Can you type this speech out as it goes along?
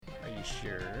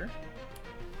sure.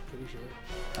 Pretty sure.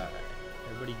 Alright.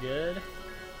 Everybody good?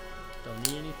 Don't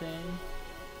need anything?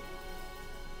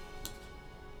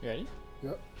 You ready?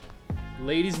 Yep.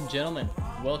 Ladies and gentlemen,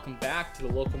 welcome back to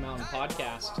the Local Mountain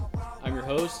Podcast. I'm your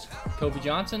host, Kobe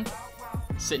Johnson.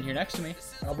 Sitting here next to me,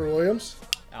 Albert Williams.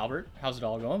 Albert. How's it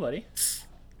all going, buddy?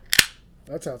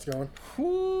 That's how it's going.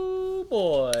 Whoo,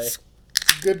 boy.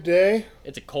 Good day.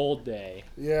 It's a cold day.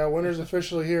 Yeah, winter's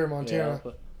officially here in Montana.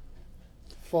 Yeah.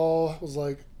 Fall was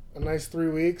like a nice 3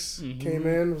 weeks. Mhm. Came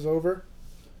in, was over.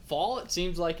 Fall, it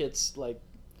seems like it's like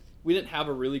we didn't have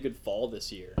a really good fall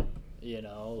this year. You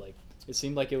know, like it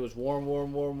seemed like it was warm,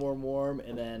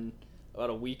 and then about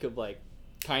a week of like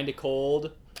kind of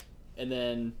cold, and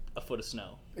then a foot of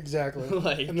snow. Exactly.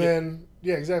 Like- and then,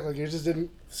 yeah, exactly. It just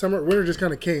didn't, winter just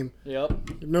kind of came.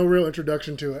 Yep. No real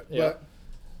introduction to it. Yep. But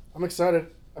I'm excited.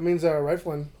 That means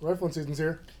rifling season's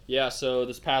here. Yeah. So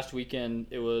this past weekend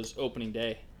it was opening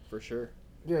day for sure.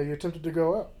 Yeah, you attempted to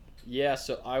go out. Yeah.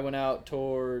 So I went out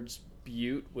towards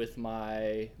Butte with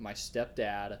my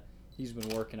stepdad. He's been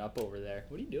working up over there.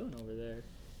 What are you doing over there?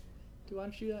 Dude, why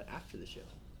don't you do that after the show?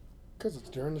 Because it's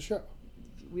during the show.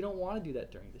 We don't want to do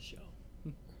that during the show.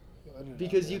 You'll edit it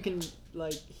Because out, you man. can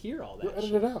like hear all You'll that edit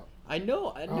shit. it out. I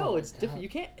know, Oh, it's my different. God. You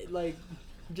can't like.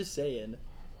 I'm just saying,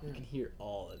 you can hear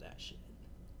all of that shit.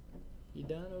 You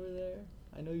done over there?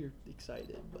 I know you're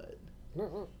excited, but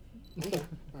No. I'm done. All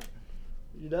right.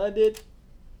 you done, dude?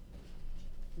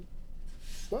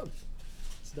 It's done.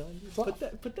 It's done. Dude? It's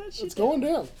Put that shit. It's down. going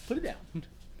down. Put it down.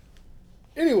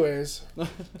 Anyways,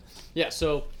 Yeah.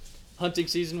 So, hunting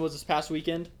season was this past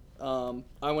weekend.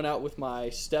 I went out with my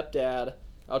stepdad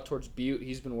out towards Butte.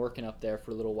 He's been working up there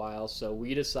for a little while, so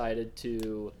we decided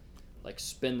to like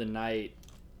spend the night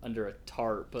under a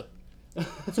tarp.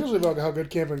 it's usually about how good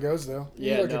camping goes, though.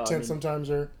 You Yeah, need like no, a I tent mean- sometimes,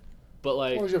 or But as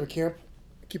like long as you have a camp,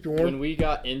 keep you warm. when we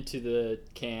got into the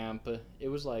camp, it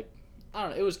was like I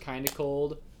don't know, it was kind of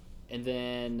cold, and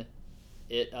then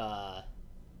it got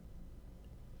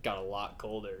a lot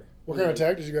colder. What kind of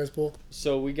tag did you guys pull?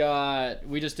 So we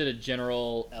just did a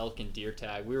general elk and deer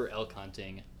tag. We were elk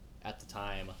hunting at the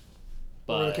time,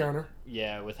 Over the but counter.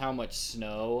 yeah, with how much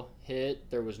snow hit,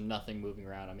 there was nothing moving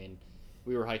around. I mean,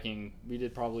 we were hiking. We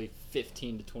did probably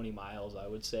 15 to 20 miles, I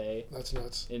would say, That's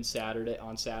nuts. on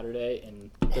Saturday, and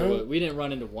How- we didn't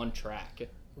run into one track.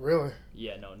 Really?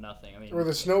 Yeah, no, nothing. I mean, Or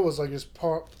the snow was like just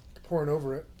pouring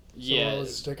over it. So yeah, it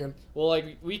was sticking. well,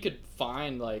 like we could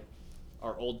find like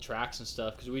our old tracks and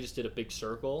stuff because we just did a big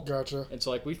circle, Gotcha. and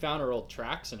so like we found our old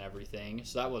tracks and everything.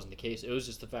 So that wasn't the case. It was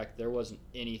just the fact that there wasn't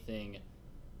anything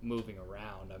moving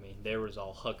around. I mean, there was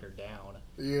all hunkered down.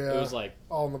 Yeah. It was like,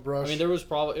 all in the brush. I mean, it was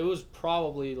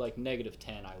probably like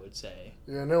 -10, I would say.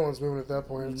 yeah, no one's moving at that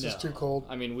point. It's just No. too cold.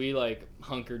 I mean, we like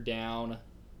hunkered down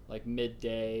like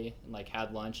midday and like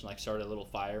had lunch and like started a little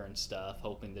fire and stuff,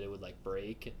 hoping that it would like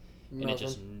break, and it Nothing.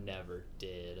 just never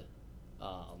did.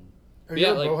 Have yeah, you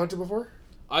ever like- bow hunted before?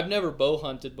 I've never bow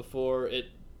hunted before. It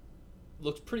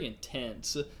looks pretty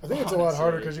intense. I think it's a lot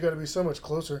harder honestly. because you got to be so much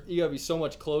closer. You gotta be so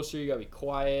much closer. You gotta be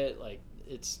quiet. Like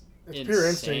it's It's pure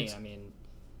insane. instinct. I mean,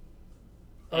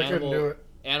 I couldn't do it.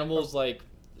 Animals like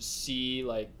see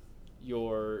like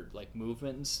your like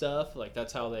movement and stuff. Like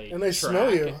that's how they And they track,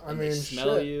 smell you. and I they mean,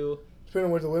 smell shit. you, Depending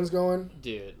on where the wind's going,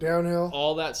 dude. downhill.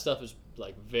 All that stuff is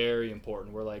like very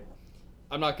important. We're like,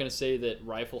 I'm not gonna say that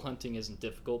rifle hunting isn't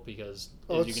difficult because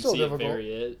Oh, as it's you can still see, difficult.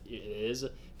 it is.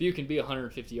 But you can be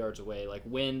 150 yards away. Like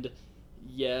wind,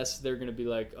 yes, they're gonna be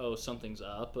like, oh, something's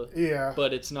up. Yeah.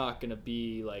 But it's not gonna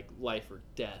be like life or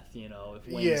death, you know. If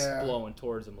wind's Yeah. blowing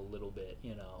towards them a little bit,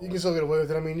 you know. You can still get away with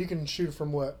it. I mean, you can shoot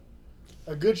from what?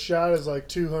 A good shot is like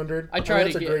 200. I try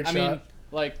that's to a get. great I shot. mean,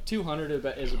 like 200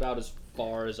 is about as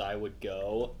far as I would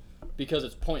go, because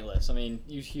it's pointless. I mean,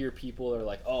 you hear people are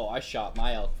like, "Oh, I shot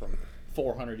my elk from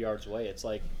 400 yards away." It's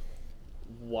like,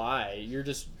 why? You're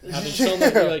just having so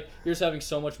much. You're just having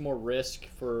so much more risk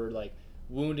for like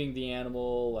wounding the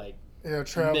animal, like yeah,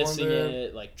 traveling missing there.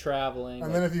 it, like traveling.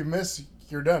 And like- then if you miss,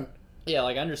 you're done. Yeah,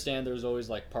 like I understand there's always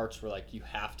like parts where like you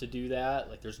have to do that.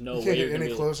 Like there's no You way can't you're get gonna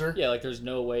any be closer. Yeah, like there's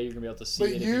no way you're gonna be able to see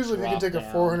But it. usually, if you can drop take a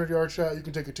down. 400-yard shot, you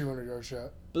can take a 200-yard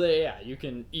shot. But yeah, you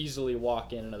can easily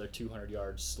walk in another 200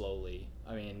 yards slowly.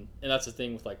 I mean, and that's the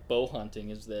thing with like bow hunting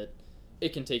is that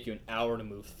it can take you an hour to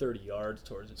move 30 yards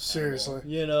towards it. Seriously.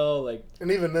 You know, like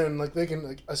And even then, like they can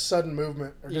like a sudden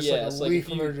movement or just Yes, like a like, leaf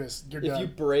if and you- they're just you're if done. you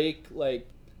break like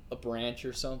a branch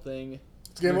or something,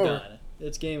 It's game you're over. done.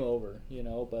 It's game over, you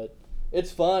know, but it's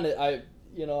fun.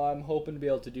 I'm hoping to be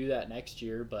able to do that next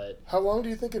year, but How long do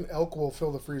you think an elk will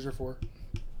fill the freezer for?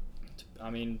 I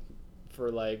mean, for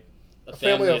like A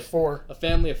family of 4. A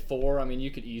family of 4, I mean,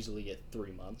 you could easily get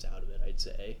 3 months out of it, I'd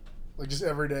say. Like just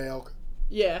everyday elk.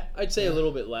 Yeah, I'd say Yeah. a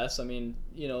little bit less. I mean,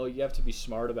 you have to be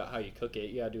smart about how you cook it.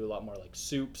 You gotta do a lot more like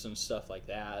soups and stuff like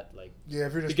that. Like Yeah,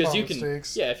 if you're just because you popping can,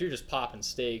 steaks. yeah, if you're just popping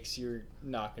steaks, you're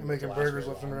not gonna Making last burgers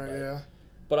very left and long, right, but- yeah.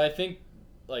 But I think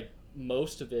like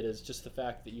most of it is just the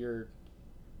fact that you're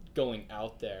going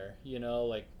out there.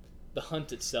 Like the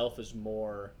hunt itself is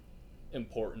more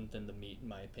important than the meat, in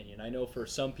my opinion. I know for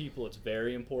some people it's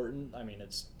very important. I mean,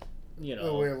 it's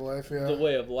The way of life, yeah. the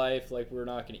way of life. Like we're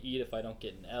not going to eat if I don't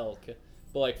get an elk.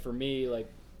 But like for me, like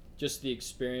just the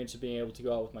experience of being able to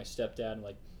go out with my stepdad and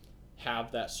like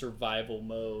have that survival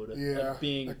mode Yeah. of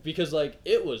being, because like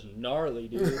it was gnarly,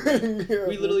 dude. Like, Yeah.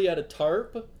 we literally had a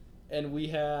tarp and we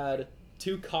had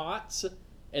 2 cots,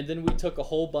 and then we took a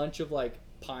whole bunch of like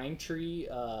pine tree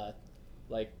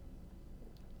like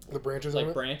The branches on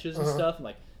it. branches and Uh-huh. stuff, and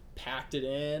like packed it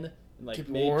in and like Keep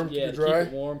it made, warm, keep yeah, it dry.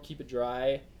 keep it warm, keep it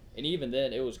dry. And even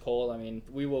then, it was cold. I mean,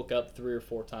 we woke up 3 or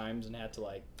 4 times and had to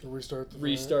like Restart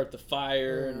restart the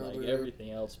fire and Yeah, like dude. everything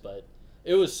else. But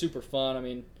it was super fun. I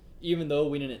mean, even though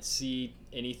we didn't see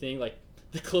anything, like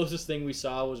the closest thing we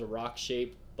saw was a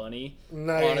rock-shaped bunny,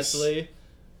 Nice. honestly.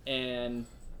 And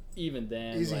even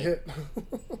then, Easy like, hit.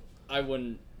 I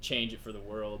wouldn't change it for the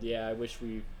world. Yeah, I wish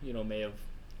we, may have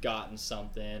gotten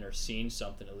something or seen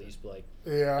something at least. But like,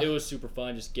 Yeah. it was super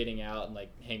fun just getting out and like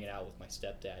hanging out with my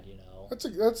stepdad. That's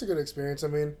a good experience. I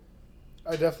mean,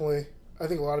 I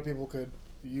think a lot of people could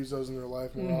use those in their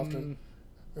life more often.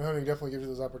 And hunting definitely gives you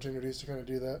those opportunities to kind of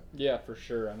do that. Yeah, for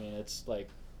sure. I mean, it's like,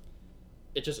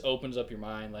 it just opens up your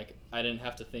mind. Like, I didn't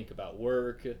have to think about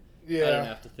work. I didn't Yeah.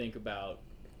 have to think about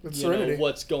It's you know, serenity.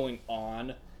 what's going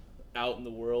on out in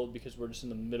the world, because we're just in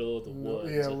the middle of the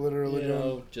woods. Yeah, literally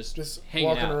doing- just Just hanging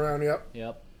walking out. around, yep.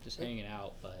 Yep, just hanging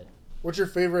out. But What's your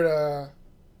favorite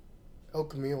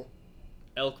elk meal?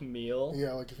 elk meal,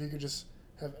 Yeah, like if you could just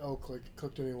have elk like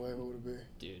cooked anyway, what would it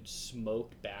be? dude,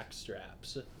 smoked back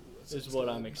straps is sounds what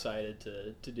good. I'm excited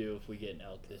to do if we get an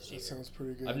elk this year. That sounds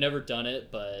pretty good. I've never done it,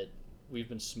 but we've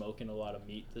been smoking a lot of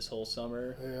meat this whole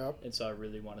summer. Yep. And so I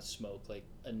really want to smoke like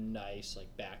a nice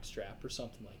like back strap or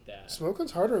something like that.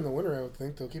 Smoking's harder in the winter, I would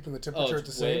think, though, keeping the temperature at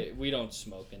the same. We don't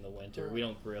smoke in the winter. Yeah. We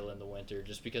don't grill in the winter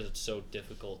just because it's so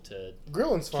difficult to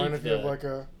Grilling's fine keep if you have the- like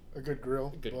a good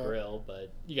grill. but- grill,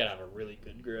 but you gotta have a really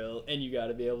good grill, and you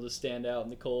gotta be able to stand out in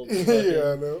the cold for Yeah, fucking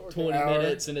I know. Like an 20 hour.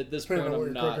 minutes, and at this depending point on what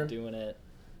I'm you're not cooking. doing it.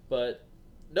 But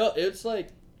no, it's like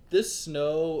this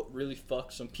snow really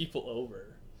fucks some people over.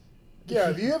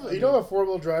 Yeah, if you don't have a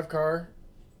 4-wheel drive car,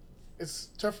 it's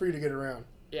tough for you to get around.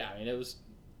 Yeah, I mean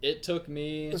it took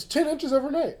me It's 10 inches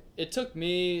overnight.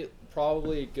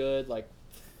 probably a good like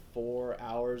 4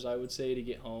 hours, I would say, to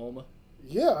get home.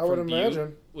 Yeah, I would from Butte,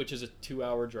 imagine. which is a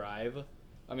 2-hour drive.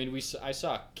 I mean, I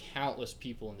saw countless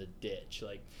people in the ditch.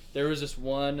 Like there was this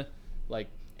one like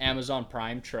Amazon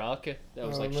Prime truck that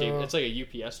was Oh, like no. shaped. It's like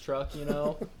a UPS truck,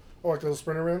 Oh, like those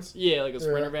Sprinter vans? Yeah, like a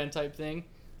Sprinter Yeah. van type thing.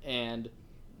 And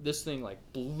this thing like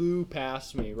blew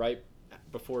past me right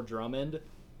before Drummond,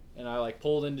 and I like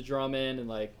pulled into Drummond and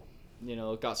like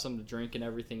got something to drink and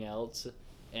everything else,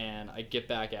 and I get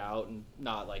back out and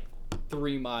not like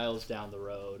 3 miles down the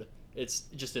road. It's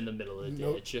just in the middle of the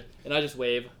Nope. ditch, and I just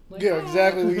wave. Like, Yeah,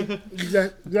 exactly.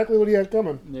 Exactly what he had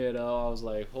coming. I was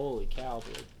like, holy cow,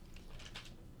 dude.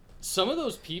 Some of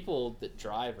those people that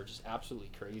drive are just absolutely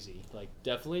crazy. Like,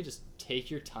 definitely just take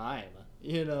your time,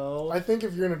 I think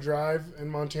if you're going to drive in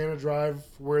Montana, drive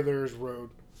where there's road.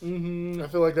 Mm-hmm. I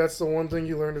feel like that's the one thing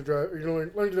you learn to drive. You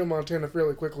learn to do in Montana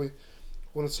fairly quickly.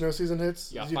 When the snow season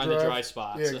hits, Yeah, as you find drive, the dry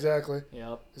spots. Yeah, exactly.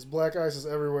 Yep. There's black ice is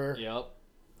everywhere. Yep.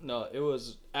 No, it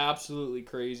was absolutely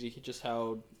crazy just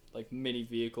how like many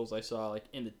vehicles I saw like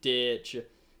in the ditch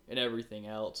and everything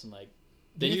else, and like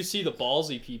then you see the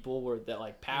ballsy people that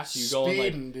like pass you going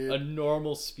Speeding, like dude. a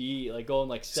normal speed, like going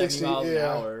like 70 60, miles an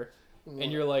yeah. hour,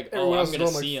 and you're like, Everyone oh, I'm else is gonna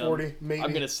going see like him. 40, maybe.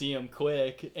 I'm gonna see him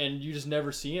quick, and you just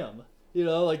never see him.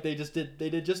 Like they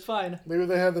did just fine. Maybe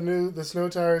they have the snow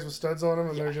tires with studs on them,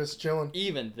 and they're just chilling.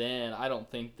 Even then, I don't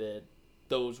think that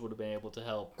those would have been able to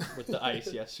help with the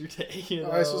ice yesterday. The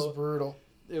ice was brutal.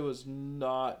 It was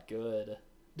not good.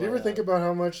 Do you ever think about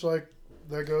how much like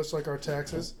that goes to like our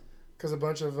taxes? Because a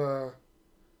bunch of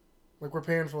like we're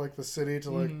paying for like the city to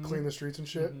like Mhm. clean the streets and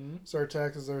shit, Mhm. so our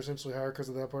taxes are essentially higher because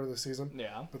of that part of the season.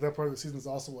 Yeah. But that part of the season is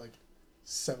also like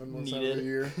 7 months out of the Needed.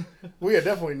 year. Well, yeah,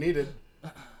 definitely needed.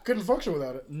 Couldn't function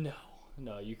without it.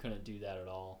 No, you couldn't do that at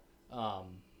all.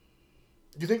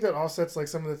 Do you think that offsets like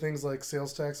some of the things like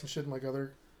sales tax and shit in like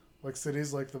other like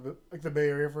cities like the Bay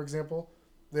Area, for example?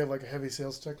 They have like a heavy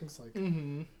sales tax. It's like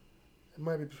Mm-hmm. it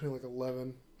might be between like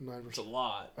 11 and 9%. It's a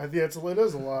lot. Yeah, it is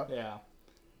a lot. Yeah.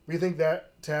 Do you think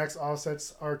that tax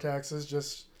offsets our taxes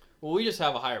just Well, we just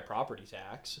have a higher property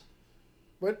tax.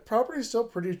 But property's still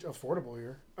pretty affordable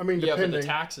here. I mean, Yeah, depending. but the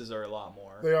taxes are a lot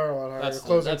more. They are a lot higher. That's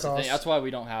Closing the costs. thing. That's why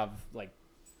we don't have like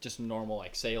just normal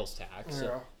like sales tax.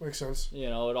 Yeah, makes sense. You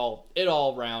know, it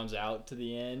all rounds out to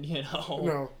the end. You know.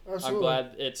 No, absolutely. I'm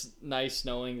glad it's nice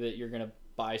knowing that you're gonna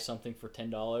buy something for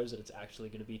 $10 that it's actually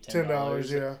gonna be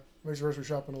 $10. Yeah, makes grocery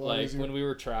shopping a lot like easier. when we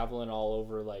were traveling all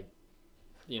over like,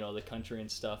 you know, the country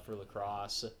and stuff for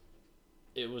lacrosse,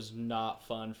 it was not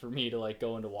fun for me to like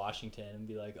go into Washington and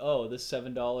be like, oh, this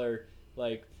 $7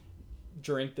 like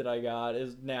drink that I got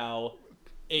is now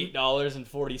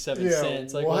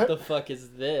 $8.47. Like, what the fuck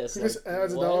is this? It just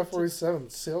adds $1.47.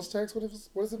 Sales tax? What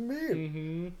does it mean?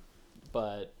 Mm-hmm.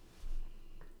 But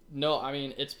no, I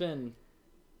mean, it's been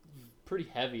pretty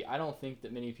heavy. I don't think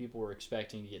that many people were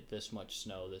expecting to get this much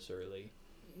snow this early.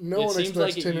 No one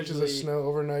expects 10 inches of snow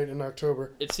overnight in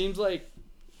October. It seems like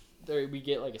we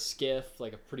get like a skiff,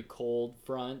 like a pretty cold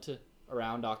front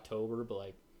around October, but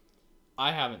like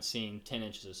I haven't seen 10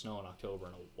 inches of snow in October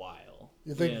in a while.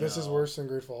 You think this is worse than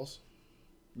Great Falls?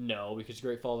 No, because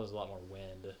Great Falls has a lot more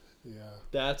wind. Yeah.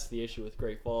 That's the issue with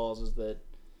Great Falls, is that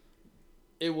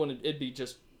it'd be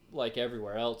just like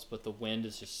everywhere else, but the wind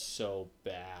is just so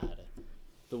bad.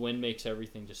 The wind makes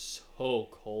everything just so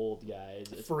cold, guys.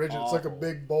 It's frigid. awful. It's like a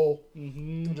big bowl.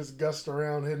 Mm-hmm. And just gust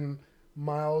around, hitting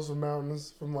miles of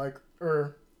mountains from like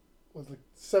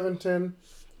 7, 10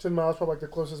 miles, probably like the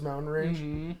closest mountain range.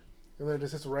 Mm-hmm. And then it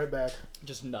just hits right back.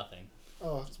 Just nothing.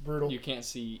 Oh, it's brutal. You can't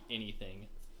see anything.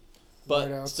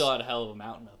 But still had a hell of a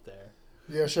mountain up there.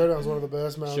 Yeah, Showdown's one of the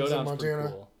best mountains in Montana.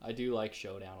 Pretty cool. I do like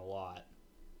Showdown a lot.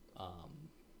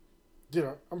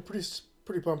 I'm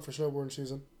pretty pumped for snowboarding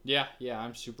season. Yeah,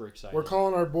 I'm super excited. We're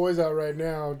calling our boys out right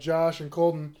now, Josh and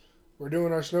Colton. We're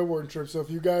doing our snowboarding trip, so if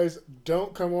you guys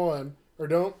don't come on or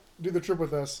don't do the trip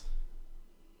with us,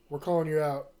 we're calling you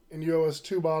out, and you owe us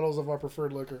 2 bottles of our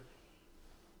preferred liquor.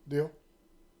 Deal?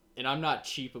 And I'm not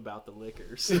cheap about the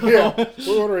liquor. So. Yeah,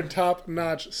 we're ordering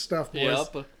top-notch stuff, boys.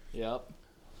 Yep.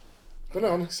 But no,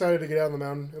 I'm excited to get out on the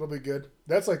mountain. It'll be good.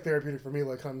 That's like therapeutic for me,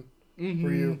 like hunting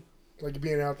for you. Like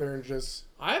being out there and just...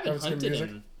 I haven't hunted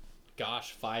in,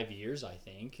 5 years, I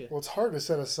think. Well, it's hard to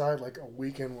set aside like a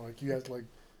weekend. Like you have to like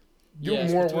do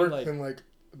more work than like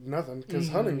nothing. Because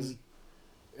hunting's...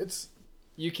 It's...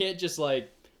 You can't just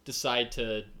like decide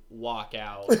to walk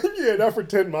out. Yeah, not for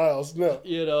 10 miles, no.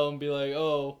 You know, and be like,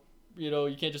 oh, you know,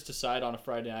 you can't just decide on a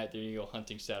Friday night that you go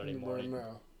hunting Saturday morning.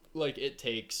 No. Like, it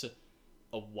takes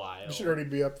a while. You should already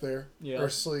be up there. Or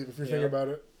asleep if you're thinking about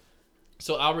it.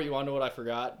 So, Albert, you want to know what I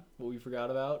forgot? What we forgot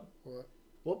about? What?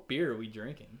 What beer are we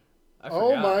drinking? I forgot.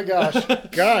 Oh my gosh.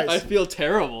 Guys. I feel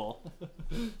terrible.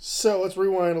 So, let's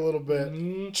rewind a little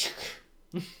bit.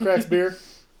 Cracks beer.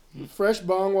 Fresh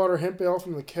bong water hemp ale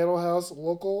from the Kettle House,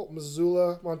 local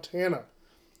Missoula, Montana.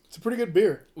 It's a pretty good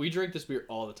beer. We drink this beer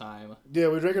all the time. Yeah,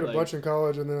 we drank it a bunch in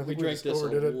college, and then I think we drank just this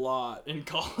overdid a it. lot in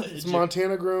college. It's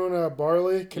Montana-grown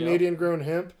barley, Canadian-grown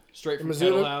hemp. Straight from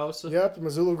Missoula, Kettle House. Yep,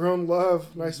 Missoula-grown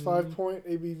love. Nice 5-point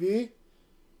ABV.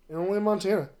 And only in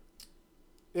Montana.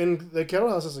 And the Kettle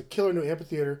House has a killer new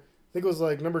amphitheater. I think it was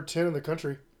like number 10 in the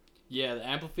country. Yeah, the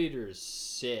amphitheater is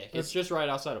sick. It's just right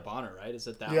outside of Bonner, right? Is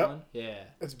it that one? Yeah.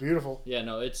 It's beautiful. Yeah,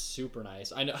 no, it's super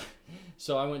nice. I know.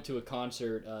 So I went to a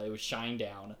concert. It was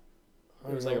Shinedown.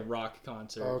 It was like a rock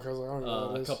concert. Oh, because I don't know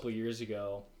what it is. A couple years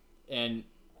ago, and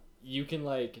you can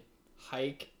like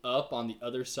hike up on the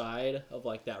other side of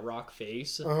like that rock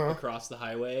face across the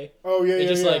highway. Oh yeah, and yeah,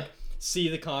 just yeah. like see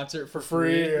the concert for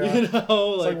free. Yeah. You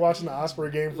know, it's like watching the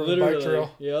Osprey game from the literally, bike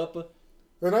trail. Yep.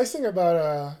 The nice thing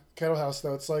about Kettle House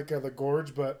though, it's like the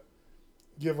gorge, but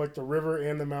you have like the river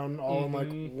and the mountain all in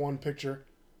like one picture.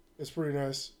 It's pretty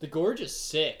nice. The gorge is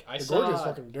sick. The gorge is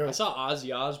fucking dope. I saw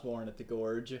Ozzy Osbourne at the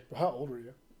gorge. How old were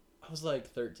you? I was like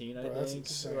 13, I think. That's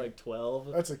insane. Or like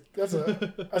 12. That's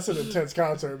an intense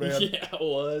concert, man. Yeah, it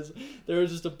was. There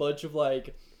was just a bunch of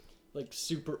like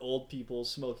super old people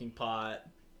smoking pot,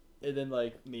 and then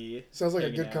like me. Sounds like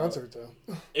a good concert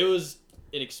though. It was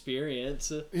an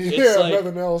experience. Yeah, it's like,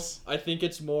 nothing else. I think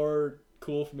it's more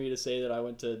cool for me to say that I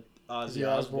went to Ozzy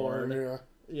Osbourne. Yeah.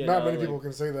 You Not know, many people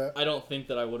can say that. I don't think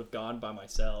that I would have gone by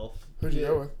myself. Who'd you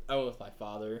go with? I went with my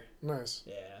father. Nice.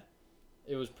 Yeah.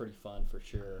 It was pretty fun for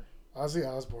sure. Ozzy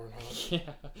Osbourne, huh?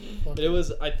 Yeah. It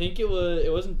was. I think it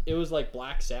was like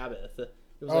Black Sabbath. It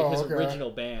was like his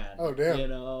original band. Oh damn. You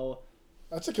know.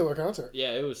 That's a killer concert.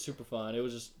 Yeah, it was super fun. It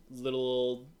was just little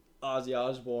old Ozzy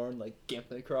Osbourne like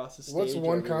gimping across the stage. What's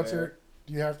one everywhere. concert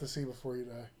you have to see before you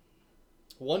die?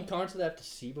 One concert I have to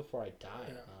see before I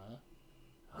die, huh?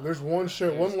 There's one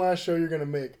last show you're gonna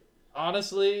make.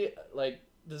 Honestly, like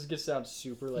this is gonna sound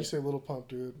super You like say Little Pump,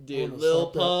 dude. dude, Lil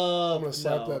Pump. I'm gonna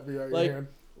slap that beat out of like your hand.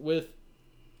 with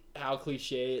how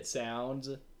cliche it sounds,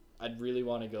 I'd really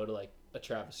want to go to like a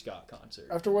Travis Scott concert.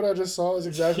 After what I just saw, is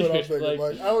exactly what I was thinking.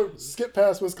 Like I would skip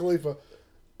past Wiz Khalifa,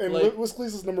 and Like- Wiz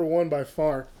Khalifa's number one by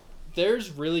far.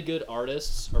 There's really good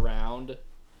artists around,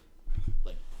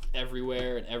 like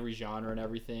everywhere and every genre and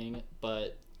everything,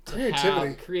 but to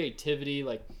have creativity,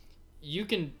 like you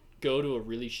can go to a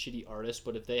really shitty artist,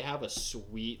 but if they have a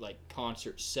sweet like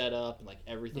concert setup and like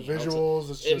everything The else,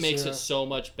 visuals, it makes it so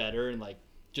much better and like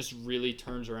just really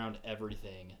turns around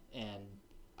everything. And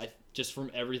I just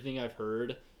from everything I've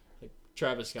heard, like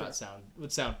Travis Scott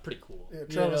would sound pretty cool. Yeah,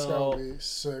 Travis Scott would be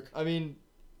sick. I mean,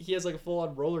 he has like a full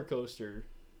on roller coaster,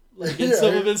 like Yeah, in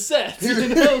some of his sets. You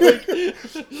know, like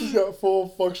he's got full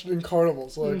functioning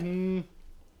carnivals. Like, mhm.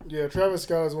 yeah, Travis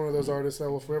Scott is one of those artists that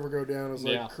will forever go down as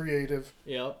like creative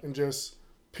Yep. and just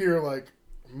pure like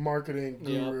marketing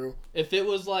guru. Yep. If it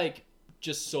was like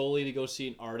just solely to go see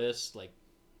an artist, like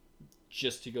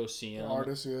just to go see him,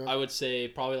 Artist, yeah. I would say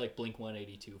probably like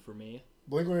Blink-182 for me.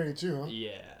 Blink-182, huh?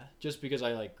 Yeah, just because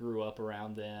I like grew up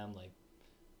around them. Like,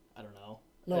 I don't know.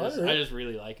 No, I just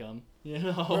really like them. You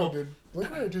know. No, dude.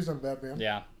 Blink-182's not a bad band.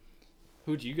 Yeah.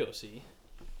 Who'd you go see?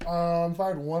 If I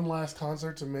had one last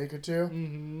concert to make it to,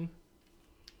 Mm-hmm.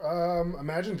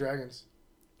 Imagine Dragons.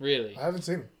 Really? I haven't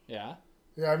seen them. Yeah.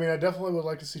 Yeah, I mean, I definitely would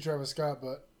like to see Travis Scott,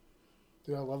 but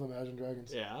dude, I love Imagine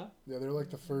Dragons. Yeah. Yeah, they're like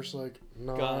the first like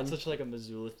God, that's such like a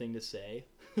Missoula thing to say.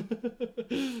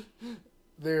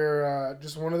 They're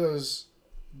just one of those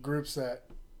groups that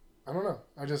I don't know.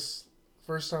 I just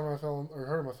first time I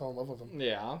heard them, I fell in love with them.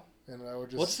 Yeah. And I would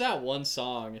just. What's that one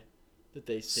song that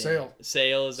they sing? Sail.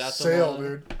 Sail, is that the Sail, one?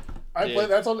 dude. I play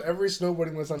that's on every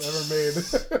snowboarding list I've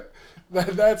ever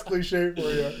made. that's cliche for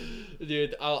you.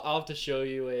 Dude, I'll have to show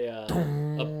you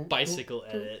a bicycle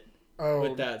edit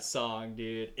with that song,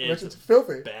 dude. It's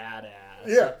filthy. Badass.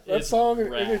 Yeah, that it's song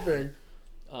and rad. anything.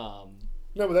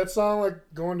 No, but that song, like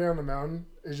going down the mountain,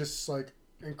 is just like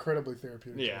incredibly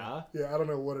therapeutic. Yeah. Yeah, I don't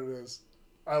know what it is.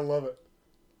 I love it.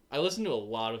 I listen to a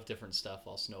lot of different stuff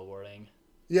while snowboarding.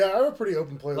 Yeah, I have a pretty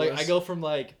open playlist. Like I go from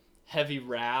like heavy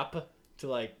rap to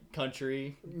like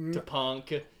country to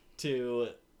punk to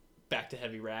back to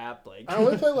heavy rap. Like I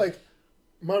only play like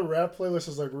my rap playlist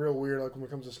is like real weird. Like when it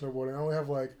comes to snowboarding, I only have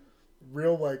like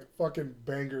real like fucking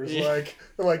bangers, Yeah.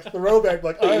 like throwback,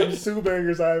 like I Am Sue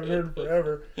bangers I haven't heard in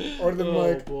forever, or then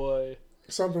like boy,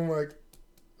 something like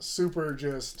super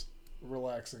just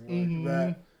relaxing like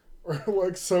that, or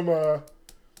like some I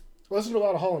listen to a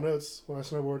lot of Hall & Oates when I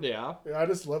snowboard. Yeah. I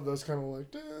just love those kind of like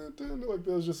dun, dun, like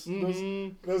those just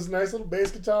those nice little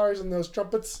bass guitars and those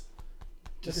trumpets.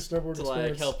 Just like a snowboard to experience.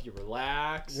 like help you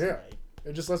relax. Yeah. Like,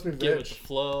 It just lets me get with veg. the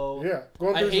flow. Yeah,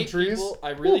 going through some trees. I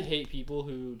really hate people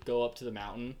who go up to the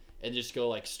mountain and just go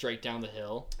like straight down the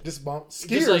hill. Just bump skiers,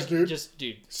 Just, like, dude.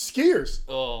 dude. Skiers.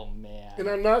 Oh man. And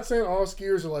I'm not saying all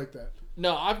skiers are like that.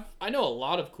 No, I know a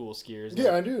lot of cool skiers.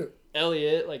 Yeah, like I do.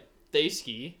 Elliot, like they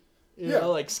ski. You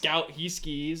know, like Scout, he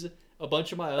skis. A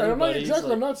bunch of my other And I'm not buddies, exactly.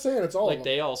 like, I'm not saying it's all like of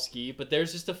them. they all ski, but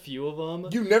there's just a few of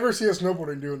them. You never see a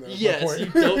snowboarding doing that. Yes, you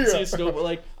don't see a snowboard.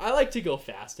 Like I like to go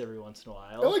fast every once in a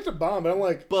while. I like to bomb, but I'm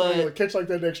like, But catch like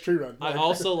that next tree run. I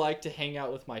also like to hang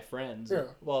out with my friends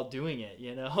while doing it.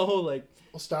 You know, like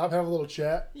we'll stop, have a little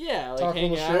chat. yeah, like talk hang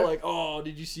a little out. shit. Like, oh,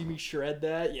 did you see me shred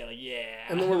that? Yeah, like, yeah.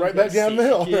 And then we're right back down the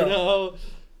hill. You know.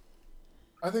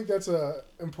 I think that's a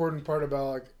important part about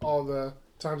like all the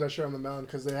times I share on the mountain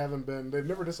because they've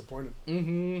never disappointed.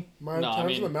 Mm-hmm. My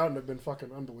times on the mountain have been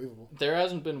fucking unbelievable. There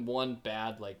hasn't been one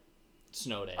bad like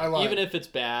snow day. I lied. Even if it's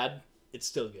bad, it's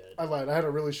still good. I lied. I had a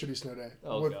really shitty snow day.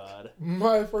 Oh god.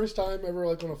 My first time ever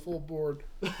like on a full board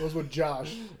was with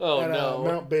Josh Oh at no.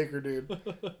 Mount Baker, dude.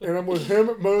 And I'm with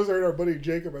him, Moser, and our buddy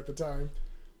Jacob at the time.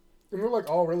 And we're like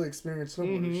all really experienced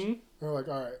snowboarders. Mm-hmm. And we're like,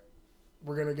 all right,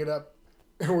 we're gonna get up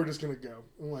and we're just gonna go.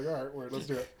 I'm like, all right, word, let's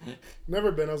do it.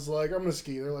 Never been. I was like, I'm gonna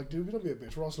ski. They're like, dude, don't be a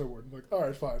bitch. We're all snowboarding. I'm like, all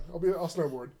right, fine. I'll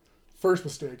snowboard. First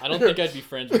mistake. I don't think I'd be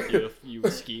friends with you if you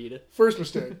skied. First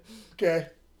mistake. Okay,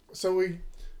 so we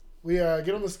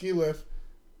get on the ski lift,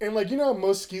 and like how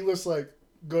most ski lifts like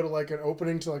go to like an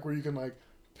opening to like where you can like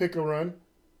pick a run.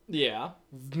 Yeah.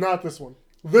 Not this one.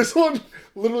 This one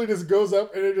literally just goes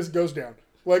up and it just goes down.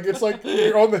 Like it's like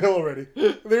you're on the hill already.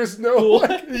 There's no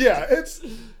like, yeah, it's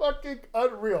fucking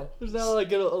unreal. There's not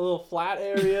like a little flat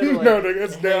area. To, like, No,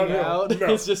 it's hang downhill. out.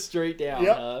 No. It's just straight down.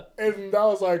 Yep. Huh? And that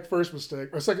was like first mistake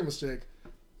or second mistake.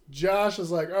 Josh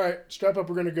was like, all right, strap up,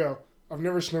 we're gonna go. I've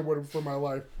never snowboarded before in my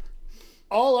life.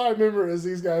 All I remember is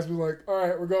these guys being like, all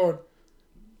right, we're going.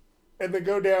 And they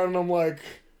go down and I'm like,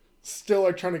 still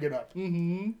like trying to get up.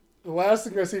 Mm-hmm. The last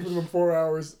thing I see from them 4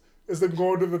 hours is them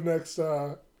going to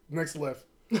the next lift,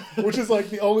 which is like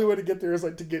the only way to get there is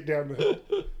like to get down the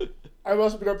hill. I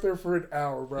must have been up there for an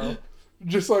hour, bro.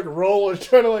 Just like rolling,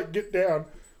 trying to like get down.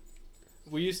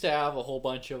 We used to have a whole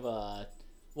bunch of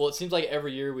well, it seems like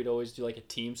every year we'd always do like a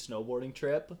team snowboarding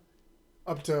trip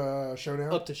Up to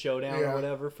Showdown. or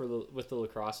whatever with the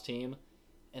lacrosse team,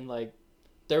 and like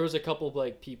there was a couple of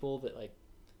like people that like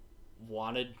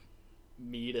wanted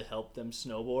me to help them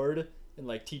snowboard and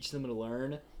like teach them to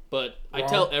learn, but I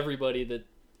tell everybody that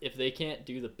if they can't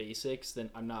do the basics, then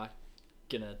I'm not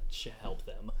gonna help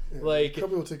them. Yeah, Like a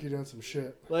couple will take you down some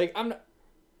shit. Like I'm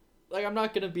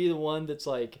not gonna be the one that's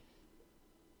like,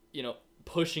 you know,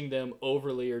 pushing them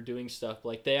overly or doing stuff.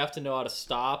 Like they have to know how to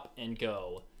stop and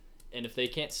go, and if they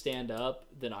can't stand up,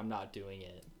 then I'm not doing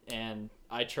it. And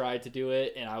I tried to do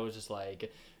it, and I was just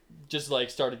like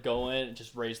started going and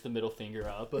just raised the middle finger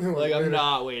up. Like I'm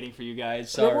not waiting for you guys.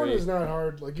 Sorry. Snowboarding is not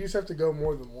hard. Like you just have to go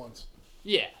more than once.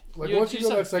 Yeah. Like once you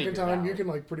go that second time, you can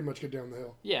like pretty much get down the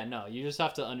hill. Yeah, no, you just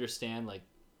have to understand like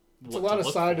it's a lot of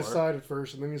side to side at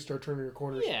first, and then you start turning your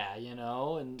corners. Yeah, you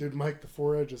know, and dude, Mike, the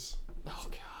 4 edges. Oh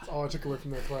god. That's all I took away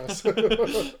from that class.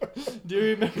 Do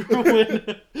you remember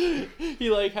when he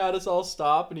like had us all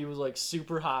stop and he was like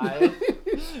super high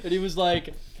and he was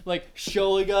like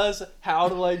showing us how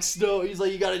to like snow. He's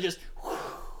like, you gotta just.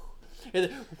 And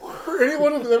then, for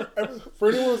anyone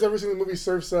who's ever seen the movie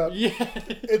Surf's Up, yeah,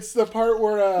 it's the part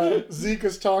where Zeke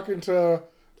is talking to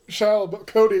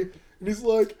Cody, and he's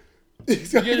like,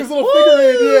 he's got his little figure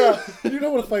eight, yeah. You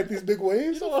don't want to fight these big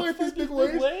waves. Don't fight these big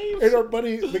waves. And our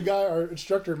buddy, the guy, our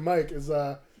instructor Mike, is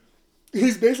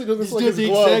he's basically doing this he's like doing his the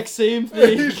glove. Exact same thing.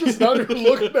 And he's just not even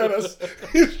looking at us.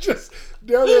 He's just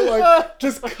down there like,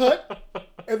 just cut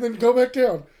and then go back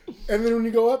down. And then when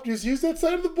you go up, you just use that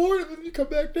side of the board and then you come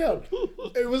back down.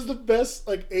 It was the best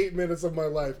like 8 minutes of my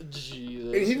life.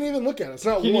 Jesus. And he didn't even look at us.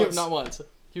 Not once.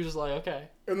 He was just like, okay.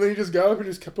 And then he just got up and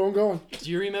just kept on going.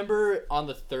 Do you remember on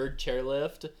the third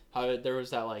chairlift how there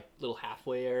was that like little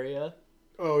halfway area?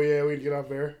 Oh yeah, we'd get off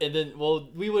there. And then,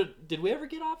 did we ever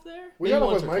get off there? We got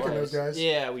off with Mike and those guys.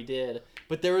 Yeah, we did.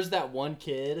 But there was that one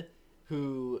kid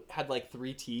who had like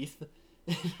 3 teeth.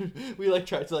 We like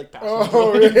tried to like pass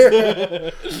him.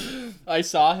 Yeah. I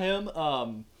saw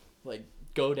him like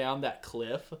go down that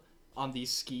cliff on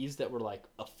these skis that were like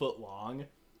a foot long.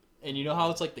 And you know how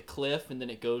it's like the cliff and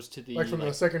then it goes to the... Like from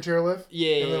the second chairlift?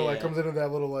 Yeah, and then it like comes into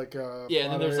that little like... yeah,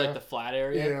 and then there's like the flat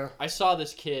area. Yeah. I saw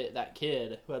that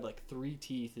kid who had like 3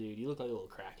 teeth, dude. He looked like a little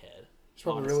crackhead. He's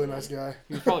probably a really nice guy.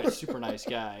 He was probably a super nice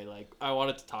guy. Like, I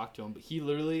wanted to talk to him, but he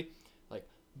literally like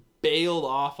bailed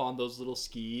off on those little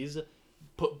skis,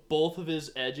 put both of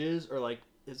his edges, or like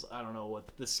I don't know what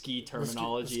the ski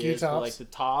terminology the ski is, tops. but like the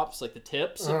tops, like the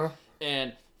tips,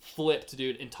 and flipped,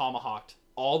 dude, and tomahawked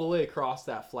all the way across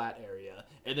that flat area,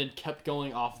 and then kept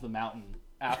going off the mountain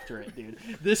after it, dude.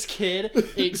 This kid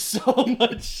ate so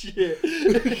much shit.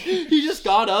 He just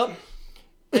got up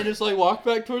and just like walked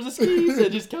back towards the skis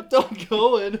and just kept on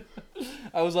going.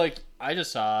 I was like, I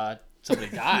just saw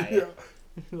somebody die. Yeah.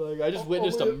 Like, I just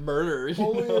witnessed a murder.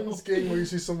 Only in this game where you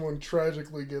see someone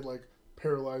tragically get like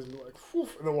paralyzed and be like,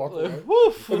 woof, and then walk away.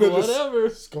 Woof, and then whatever.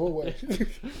 Just go away.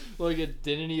 Like, it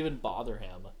didn't even bother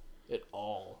him at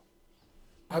all.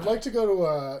 I'd like to go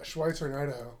to Schweitzer in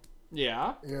Idaho.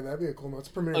 Yeah? Yeah, that'd be a cool one. It's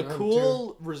a premier A mountain, cool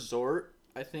too. resort,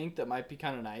 I think, that might be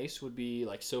kind of nice would be,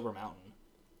 like, Silver Mountain.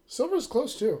 Silver's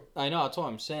close, too. I know, that's what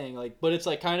I'm saying. Like, but it's,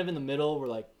 like, kind of in the middle where,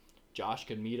 like, Josh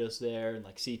could meet us there, and,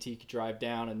 like, CT could drive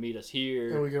down and meet us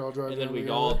here. And we could all drive And then we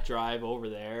could all drive over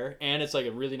there. And it's, like,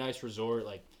 a really nice resort.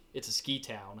 Like, it's a ski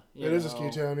town. It is a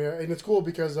ski town, yeah. And it's cool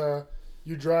because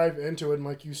you drive into it and,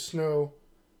 like, you snow.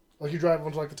 Like, you drive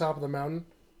onto, like, the top of the mountain.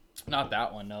 Not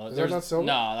that one, no. Is that not Silver?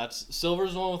 No, that's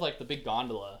Silver's the one with like the big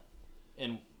gondola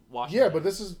in Washington. Yeah, but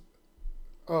this is...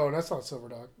 Oh, that's not Silver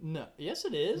Dog. No. Yes,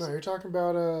 it is. No, you're talking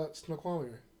about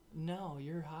Snoqualmie. No,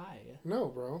 you're high. No,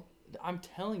 bro. I'm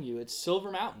telling you, it's Silver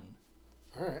Mountain.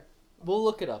 All right. We'll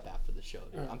look it up after the show,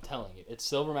 dude. Right. I'm telling you. It's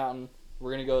Silver Mountain.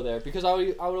 We're going to go there because I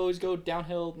would always go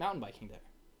downhill mountain biking there.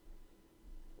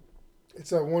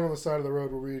 It's that one on the side of the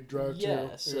road where we drive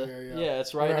yes. to. Yeah,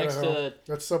 it's right next to...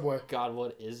 That's Subway. God,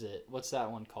 what is it? What's that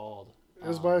one called? It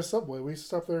was by a Subway. We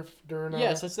stopped there during...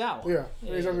 yes, it's that one. Yeah,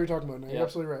 exactly what you're talking about now. Yep. You're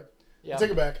absolutely right. Yeah.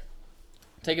 Take it back.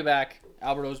 Take it back.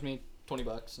 Albert owes me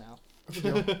 $20 now. That's a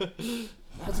deal.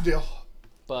 That's a deal.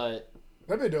 But...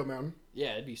 That'd be a dope mountain.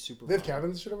 Yeah, it'd be super They have fun.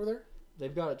 cabins and shit over there?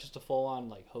 They've got just a full-on,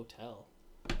 like, hotel.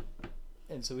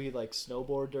 And so we, like,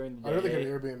 snowboard during the day. I don't think an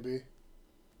Airbnb.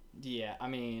 Yeah, I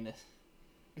mean...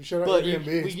 You shout out But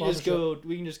Airbnb.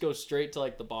 we can just go straight to,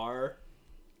 like, the bar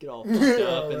get all fucked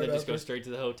up, and right then just after. go straight to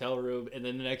the hotel room, and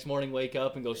then the next morning wake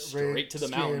up and go straight Right, to the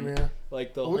skiing, mountain. Yeah.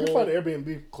 Like the Well, whole. we can find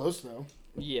Airbnb close though.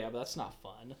 Yeah, but that's not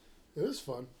fun. It is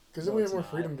fun because then No, we it's have more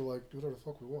not. freedom to like do whatever the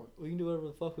fuck we want. We can do whatever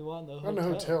the fuck we want in the Not in a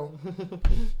hotel.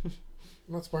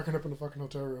 I'm not sparking up in the fucking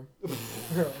hotel room.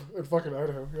 Yeah, in fucking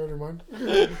Idaho. You out of your mind?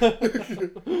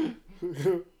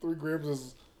 3 grams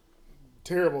is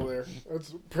terrible there.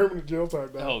 That's permanent jail time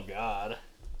now. Oh God,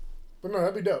 But no,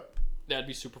 that'd be dope. that'd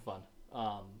be super fun.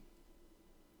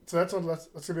 So that's gonna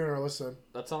be on our list then.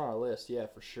 That's on our list, yeah,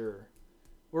 for sure.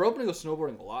 We're hoping to go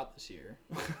snowboarding a lot this year.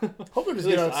 Hoping to At just get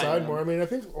least I outside am. more. I mean, I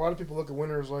think a lot of people look at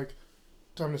winter as like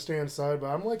time to stay inside, but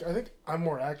I think I'm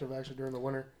more active actually during the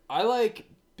winter. I like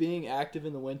being active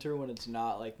in the winter when it's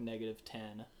not like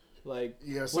 -10. Like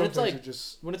Yeah, when some it's things like are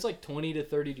just when it's like 20 to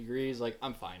 30 degrees, like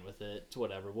I'm fine with it. It's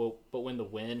whatever. Well, but when the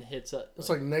wind hits it, it's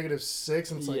like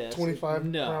 -6 and it's like Yeah, it's 25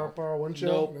 like, no. mile per hour wind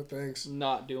chill. Nope. No thanks.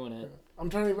 not doing it. I'm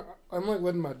like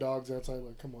letting my dogs outside.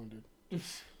 Like, come on, dude,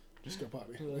 just go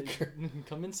potty. Like,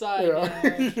 come inside. Yeah,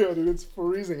 now. yeah, dude, it's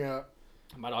freezing out.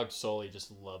 My dog Sully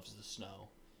just loves the snow.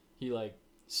 He like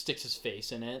sticks his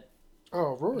face in it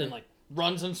Oh, and Rory. then like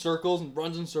runs in circles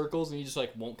and he just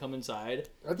like won't come inside.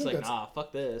 I It's think like, nah,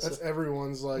 fuck this. that's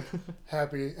everyone's like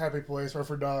happy place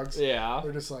for dogs. Yeah.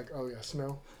 They're just like, oh yeah,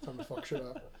 snow, time to fuck shit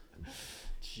up.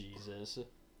 Jesus.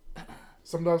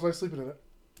 Some dogs like sleeping in it.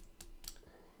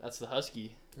 That's the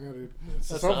husky. Yeah, dude. It's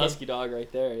That's something. the husky dog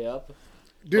right there, yep.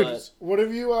 Dude, But- what are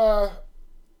you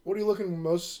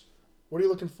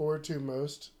looking forward to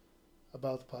most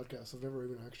about the podcast? I've never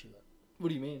even asked you that. What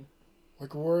do you mean?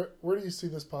 Like, where do you see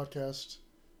this podcast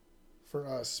for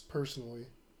us personally,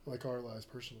 like our lives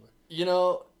personally? You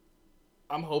know,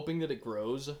 I'm hoping that it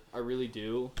grows. I really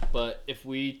do. But if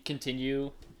we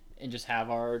continue and just have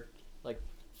our like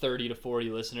 30 to 40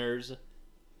 listeners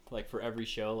like for every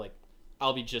show, like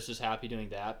I'll be just as happy doing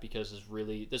that because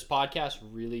this podcast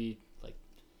really like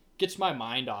gets my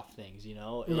mind off things, you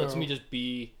know? It lets No. me just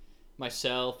be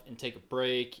myself and take a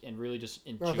break and really just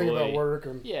enjoy. Not thinking about work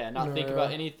and Not No, think yeah.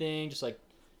 about anything. Just like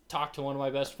talk to one of my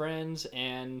best friends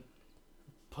and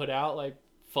put out like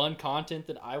fun content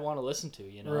that I want to listen to.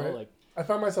 You know, Right. like I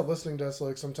find myself listening to us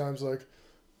like sometimes like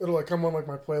it'll like come on like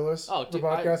my playlist. Oh, the dude,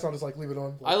 podcast. I'll just like leave it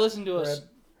on. Like, I listen to us Red.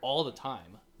 all the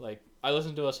time. Like I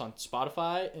listen to us on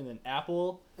Spotify and then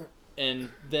Apple. And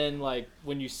then, like,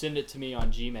 when you send it to me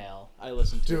on Gmail, I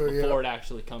listen to Do it it, before yeah. it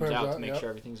actually comes Comes out to out, make yep. sure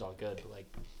everything's all good. But,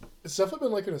 like, It's definitely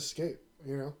been like an escape,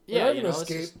 you know? Like, Yeah, not you even an know, it's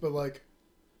escape, just- but like,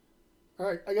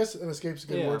 I guess an escape's a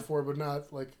good Yeah. word for it, but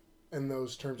not like in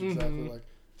those terms Mhm. exactly. Like,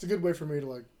 it's a good way for me to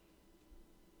like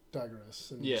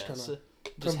digress and yes, just kind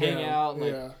just of hang out. And,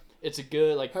 like, yeah, it's a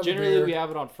good, like, Have a generally beer. we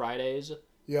have it on Fridays.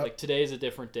 yeah. Like, today's a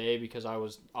different day because I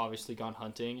was obviously gone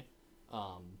hunting.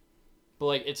 But,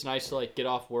 like, it's nice to, like, get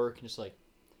off work and just, like,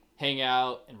 hang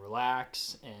out and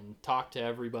relax and talk to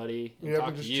everybody and Yeah, talk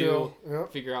and to just you, chill. Yeah.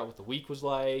 figure out what the week was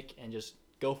like, and just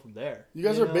go from there. You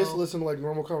guys are know? basically listening to like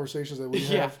normal conversations that we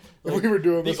Yeah, have. like, If we were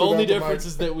doing The this only without difference mic.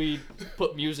 is that we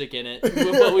put music in it,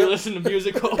 but we listen to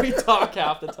music while we talk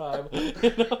half the time.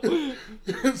 You know?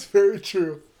 It's very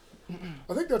true.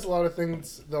 I think that's a lot of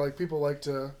things that like people like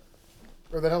to,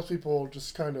 or that helps people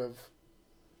just kind of.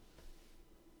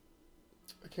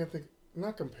 I can't think,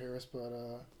 not compare us, but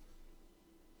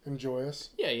enjoy us.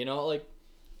 Yeah, you know, like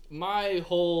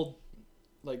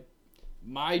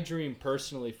my dream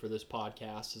personally for this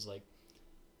podcast is like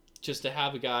just to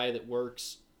have a guy that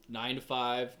works 9 to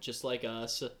 5 just like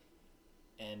us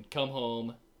and come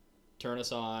home, turn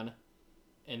us on,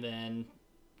 and then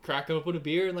crack open a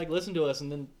beer and like listen to us,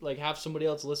 and then like have somebody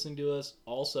else listening to us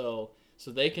also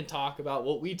so they can talk about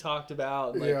what we talked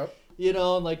about, and, like, Yeah, you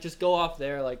know, and like just go off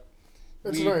there. Like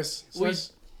it's we- nice. It's we-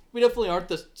 nice. we definitely aren't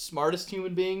the smartest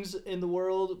human beings in the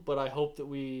world, but I hope that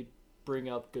we bring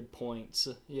up good points,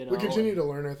 you know. We continue to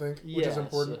learn, I think, which Yes. is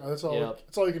important. That's all. Yep.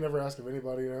 That's all you can ever ask of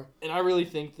anybody, you know. And I really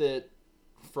think that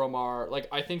from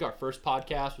I think our first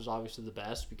podcast was obviously the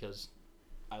best because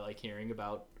I like hearing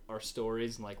about our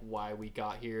stories and like why we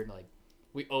got here, and like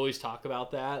we always talk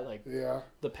about that, like Yeah,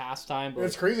 the pastime. But and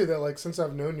it's crazy that like since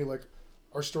I've known you, like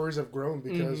our stories have grown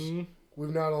because Mhm.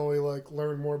 we've not only like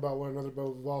learned more about one another,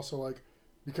 but we've also like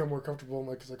become more comfortable and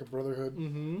like it's like a brotherhood.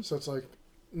 Mhm. So it's like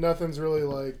nothing's really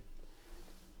like.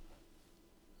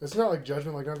 It's not like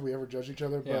judgment, like not that we ever judge each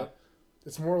other, but Yeah.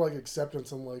 it's more like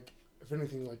acceptance and like if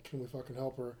anything, like can we fucking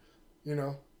help her, you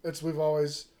know? We've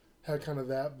always had kind of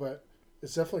that, but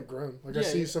it's definitely grown. Like I Yeah,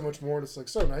 see yeah. so much more, and it's like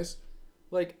so nice.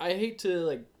 Like I hate to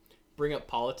like bring up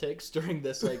politics during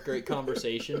this like great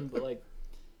conversation, but like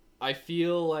I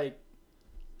feel like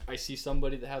I see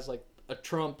somebody that has like a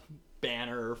Trump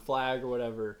banner or flag or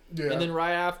whatever. Yeah. And then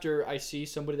right after I see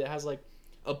somebody that has like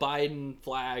a Biden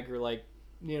flag or like,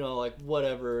 you know, like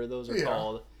whatever those are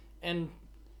called. And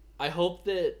I hope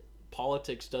that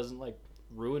politics doesn't like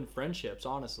ruin friendships,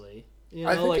 honestly. You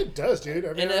know, I think like, it does, dude. I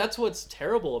mean, and that's what's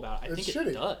terrible about it. I think shitty.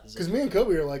 it does. Because me and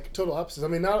Kobe are like total opposites. I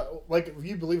mean, not like if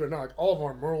you believe it or not, like, all of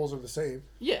our morals are the same.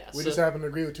 Yeah. We just happen to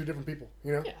agree with two different people,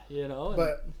 you know? Yeah, you know.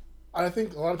 But I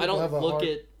think a lot of people have a hard...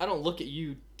 I don't look at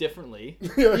you differently.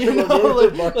 Yeah, you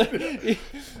know,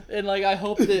 and like I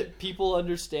hope that people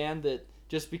understand that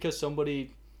just because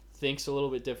somebody thinks a little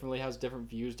bit differently, has different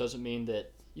views, doesn't mean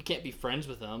that you can't be friends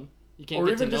with them. You can't or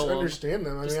get even to know just understand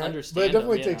them. I just mean, understand but it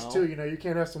definitely them, takes two. You know, you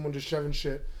can't have someone just shoving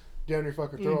shit down your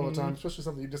fucking throat all the time, especially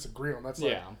something you disagree on. That's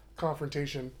like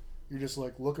confrontation you're just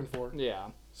like looking for. Yeah.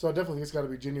 So I definitely think it's got to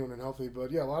be genuine and healthy.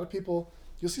 But yeah, a lot of people,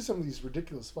 you'll see some of these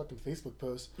ridiculous fucking Facebook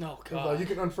posts. Oh god. You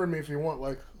can unfriend me if you want.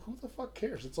 Like, who the fuck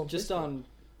cares? It's on just Facebook. on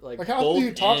like how often do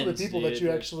you talk to the ends, people dude, that you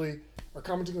like, actually are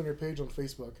commenting on your page on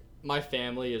Facebook? My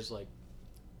family is like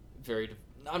very.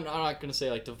 I'm not gonna say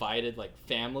like divided like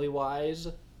family wise,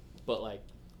 but like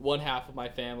one half of my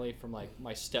family from like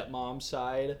my stepmom's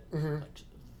side, like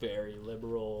very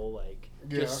liberal, like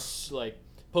just like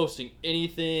posting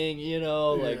anything, you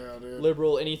know, like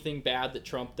liberal, anything bad that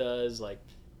Trump does, like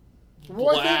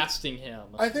blasting him.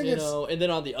 I think you know, and then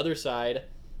on the other side,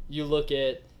 you look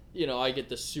at. You know, I get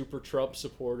the super Trump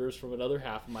supporters from another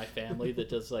half of my family that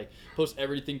does like post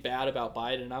everything bad about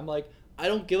Biden. And I'm like, I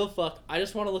don't give a fuck. I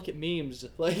just want to look at memes.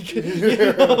 Like, you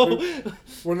know?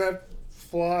 When that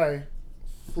fly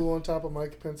flew on top of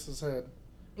Mike Pence's head,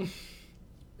 it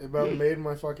about made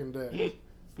my fucking day.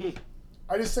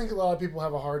 I just think a lot of people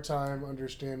have a hard time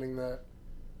understanding that.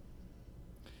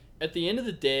 At the end of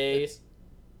the day,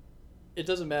 it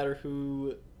doesn't matter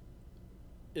who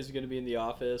is going to be in the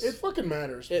office. It fucking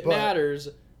matters. It matters,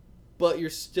 but you're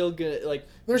still going to, like,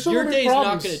 there's so your many day's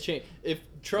problems. not going to change. If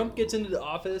Trump gets into the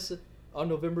office on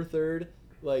November 3rd,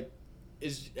 like,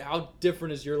 how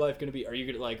different is your life going to be? Are you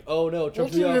going to, like, oh no,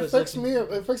 Trump's in the office. It affects me.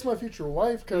 It affects my future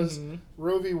wife because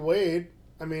Roe v. Wade,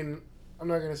 I mean, I'm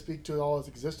not going to speak to all its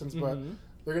existence, but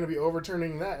they're going to be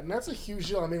overturning that. And that's a huge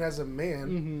deal. I mean, as a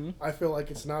man, I feel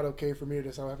like it's not okay for me to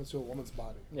decide what happens to a woman's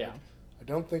body. Yeah. Like, I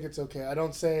don't think it's okay. I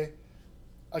don't say...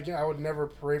 Again, I would never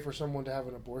pray for someone to have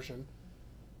an abortion.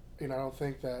 You know, I don't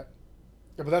think that...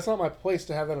 Yeah, but that's not my place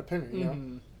to have that opinion, you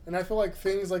know? And I feel like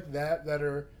things like that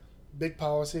are big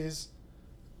policies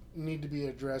need to be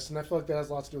addressed. And I feel like that has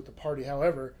a lot to do with the party.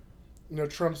 However, you know,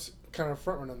 Trump's kind of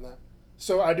front-running on that.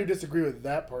 So I do disagree with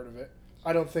that part of it.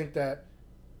 I don't think that,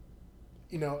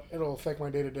 you know, it'll affect my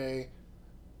day-to-day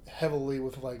heavily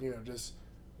with, like, you know, just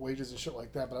wages and shit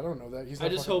like that. But I don't know that. I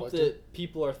just hope that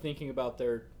people are thinking about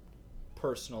their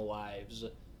personal lives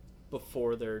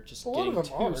before they're just getting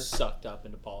too sucked up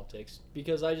into politics,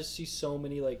 because I just see so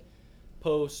many like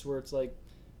posts where it's like,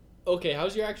 okay,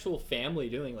 how's your actual family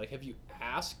doing? Like, have you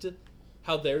asked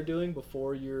how they're doing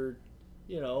before you're,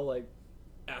 you know, like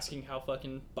asking how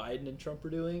fucking Biden and Trump are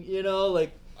doing? You know,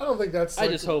 like, I don't think that's... I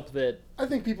just hope that... I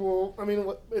think people... I mean,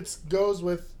 it goes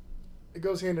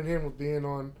hand in hand with being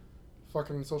on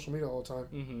fucking social media all the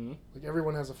time. Like,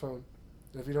 everyone has a phone.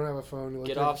 And if you don't have a phone... Like,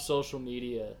 get off social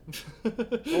media.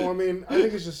 Well, I mean, I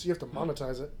think it's just you have to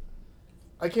monetize it.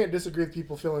 I can't disagree with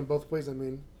people feeling both ways. I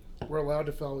mean, we're allowed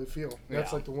to feel how we feel.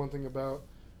 That's like the one thing about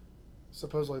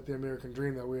supposedly like the American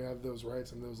dream, that we have those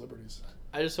rights and those liberties.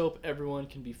 I just hope everyone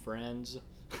can be friends.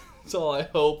 That's all I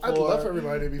hope for. I'd love for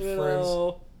everybody to be friends.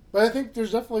 But I think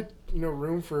there's definitely, you know,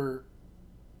 room for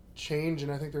change,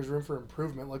 and I think there's room for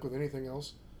improvement, like with anything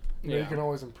else. You know, you can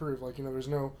always improve. Like, you know, there's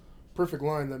no perfect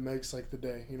line that makes, like, the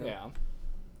day, you know. Yeah.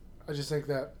 I just think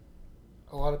that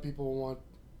a lot of people want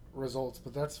results,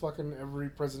 but that's fucking every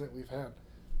president we've had.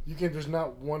 There's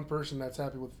not one person that's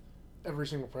happy with every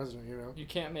single president, you know. You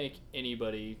can't make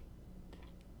everybody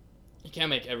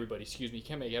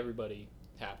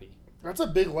happy. That's a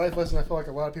big life lesson I feel like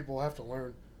a lot of people have to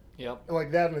learn. Yep. And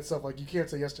like that in itself, like, you can't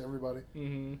say yes to everybody.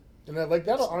 And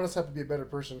that'll honestly have to be a better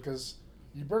person, because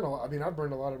you burn a lot. I mean, I've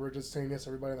burned a lot of bridges saying yes to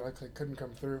everybody that I couldn't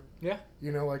come through. Yeah.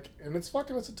 You know, like, and it's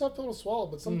a tough pill to swallow,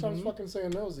 but sometimes fucking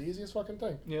saying no is the easiest fucking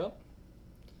thing. Yep.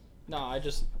 No,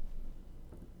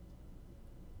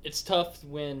 it's tough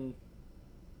when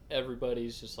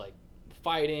everybody's just, like,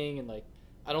 fighting, and, like,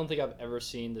 I don't think I've ever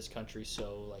seen this country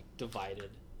so, like, divided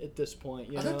at this point,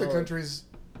 you know? I think the country's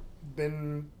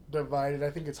been divided. I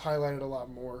think it's highlighted a lot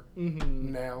more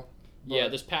now. Yeah,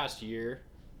 this past year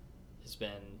has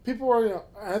been... People are, you know,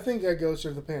 I think that goes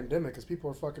to the pandemic, because people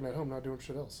are fucking at home not doing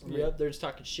shit else. I mean, they're just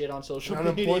talking shit on social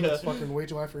media. Unemployment's fucking way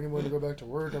too high for anyone to go back to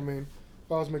work. I mean,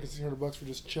 if I was making $600 for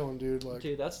just chilling, dude, like...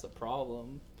 Dude, that's the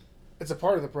problem. It's a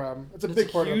part of the problem. It's a It's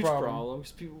big part of the huge problem.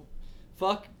 Because people,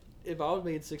 fuck, if I was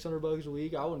making $600 a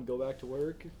week, I wouldn't go back to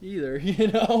work either. You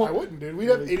know, I wouldn't, dude. We'd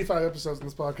have 85 episodes in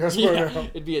this podcast yeah, right now.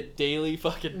 it'd be a daily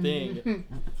fucking thing.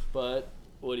 But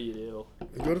what do you do?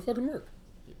 You go to fucking work.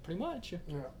 Pretty much. Yeah,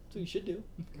 That's what you should do.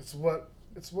 it's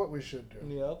what we should do.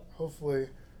 Yep. Hopefully,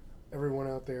 everyone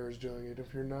out there is doing it.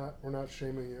 If you're not, we're not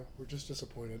shaming you. We're just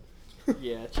disappointed.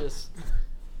 Yeah, just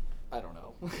I don't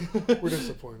know. We're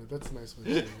disappointed. That's a nice way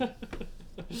to say it.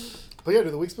 But yeah,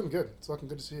 dude, the week's been good. It's fucking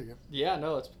good to see you again. Yeah,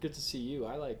 no, it's good to see you.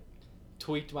 I like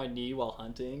tweaked my knee while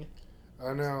hunting.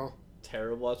 I know.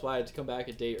 Terrible. That's why I had to come back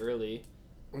a day early.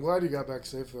 I'm glad you got back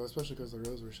safe though, especially because the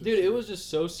roads were shit. Dude, it was just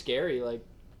so scary. Like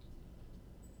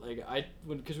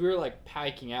because we were like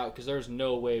hiking out because there was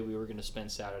no way we were gonna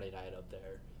spend Saturday night up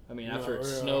there. I mean, after it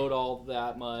snowed all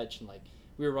that much and like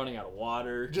we were running out of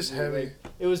water. Just heavy. Like,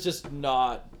 it was just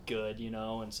not good, you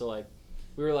know. And so like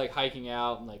we were like hiking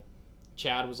out and like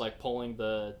Chad was like pulling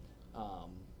the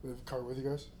We have a car with you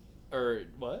guys? or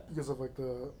what? You guys have like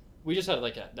the We just had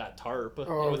like that tarp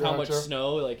Oh, with how much gotcha.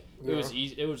 snow. Like Yeah.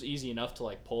 it was easy enough to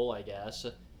like pull, I guess.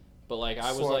 But like I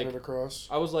was sliding like it across.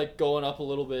 I was like going up a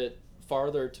little bit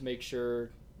farther to make sure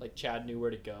like Chad knew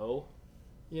where to go,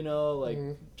 you know, like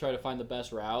try to find the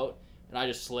best route. And I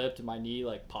just slipped and my knee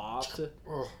like popped,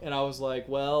 Oh, and I was like,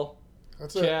 well,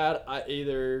 that's it. Chad,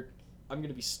 I'm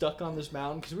gonna be stuck on this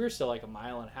mountain because we were still like a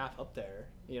mile and a half up there.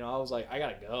 You know, I was like, I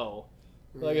gotta go.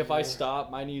 Like if I Yeah. stop,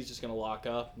 my knee's just gonna lock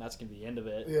up, and that's gonna be the end of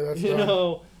it. Yeah, that's you done.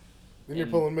 know. Then you're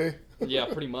and- pulling me. Yeah,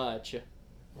 pretty much.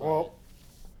 Well,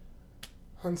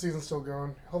 hunt season's still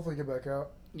going. Hopefully get back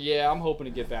out. Yeah, I'm hoping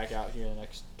to get back out here in the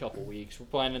next couple weeks. We're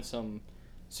planning some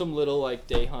little like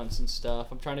day hunts and stuff.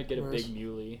 I'm trying to get a Nice. big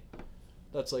muley.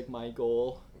 That's like my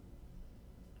goal.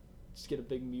 Just get a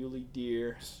big muley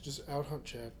deer. Just out hunt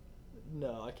Chad.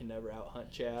 No, I can never out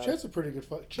hunt Chad. Chad's a pretty good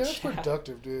fight. Chad's Chad.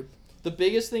 productive, dude. The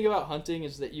biggest thing about hunting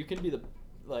is that you can be the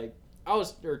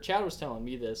Chad was telling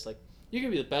me this, like you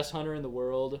can be the best hunter in the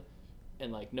world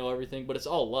and like know everything, but it's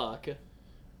all luck.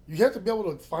 You have to be able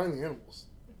to find the animals.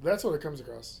 That's what it comes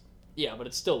across. Yeah, but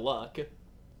it's still luck.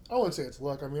 I wouldn't say it's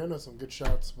luck. I mean, I know some good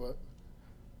shots, but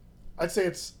I'd say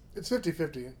it's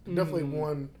 50-50. Definitely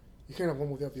one. You can't have one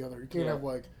without the other. You can't Yeah. have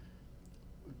like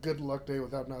a good luck day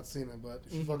without not seeing it. But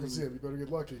if you fucking see it, you better get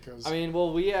lucky because I mean,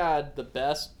 well, we had the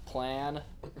best plan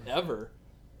ever,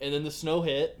 and then the snow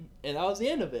hit, and that was the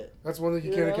end of it. that's one thing you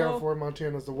You can't know? account for in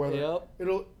Montana is the weather.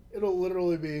 Yep. It'll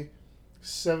literally be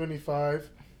 75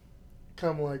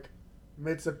 come like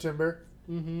mid-September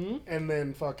Mm-hmm. and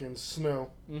then fucking snow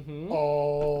Mm-hmm.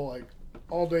 all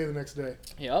day the next day.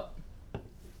 Yep.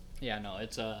 Yeah, no,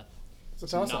 it's It's a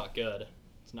it's toss-up. not good.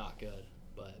 It's not good.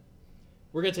 But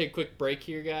we're gonna take a quick break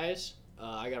here, guys.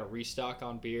 I got to restock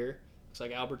on beer. Looks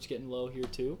like Albert's getting low here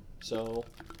too. So,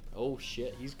 oh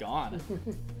shit, he's gone.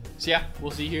 So yeah,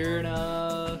 we'll see you here in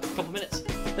a couple minutes.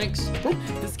 Thanks.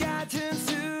 The sky turns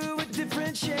to a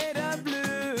different shade of blue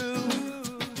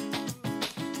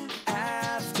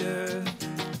after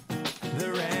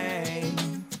the rain.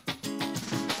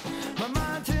 My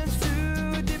mind turns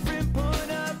to a different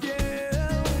point of view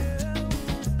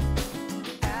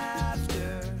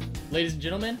after. Ladies and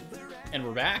gentlemen, and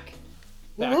we're back.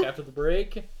 Back Woo-hoo. after the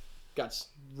break. Got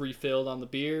refilled on the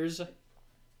beers.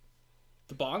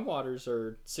 The bong waters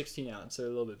are 16 ounce. They're a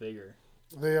little bit bigger.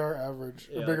 They are average.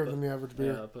 They're Yeah, bigger but- than the average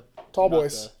beer. Yeah, but Tall they're not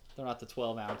boys. they're not the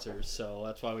 12 ounces, so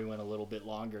that's why we went a little bit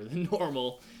longer than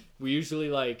normal. We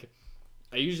usually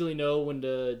I usually know when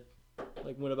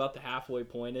about the halfway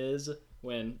point is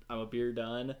when I'm a beer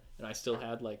done and I still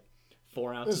had like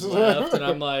 4 ounces left, and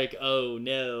I'm like, oh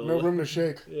no. No room to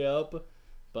shake. Yep.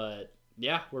 But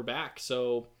yeah, we're back.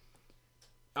 So,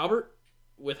 Albert,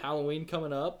 with Halloween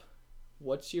coming up,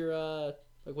 what's your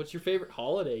favorite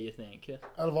holiday? You think?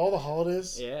 Out of all the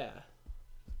holidays, Yeah.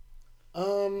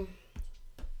 to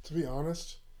be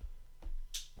honest,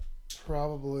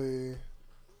 probably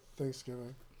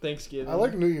Thanksgiving. Thanksgiving. I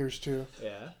like New Year's too.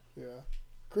 Yeah. Yeah,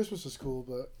 Christmas is cool,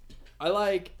 but I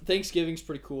like Thanksgiving's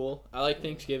pretty cool. I like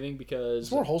Thanksgiving because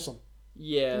it's more wholesome.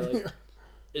 yeah, like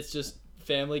it's just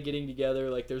family getting together.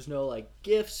 Like there's no like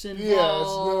gifts involved. Yeah, it's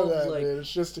none of that, like dude.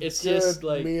 It's just a it's good just,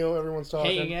 like, meal. Everyone's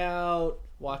talking. hanging out,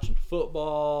 watching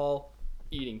football,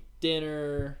 eating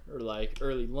dinner or like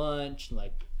early lunch, and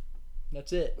like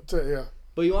that's it. That's it, yeah.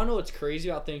 But you want to know what's crazy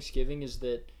about Thanksgiving is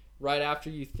that right after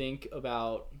you think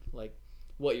about like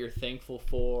what you're thankful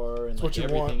for and It's like what you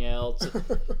everything want. else.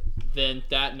 Then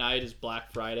that night is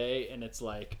Black Friday, and it's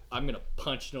like I'm gonna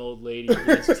punch an old lady with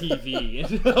this TV.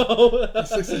 You know?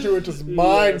 62 inches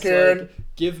mine, it's Karen. like,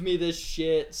 give me this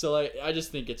shit. So like, I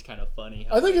just think it's kind of funny.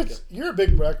 How, I think like, you're a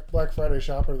big Black Friday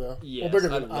shopper though. yes, well, bigger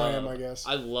than I am, I guess.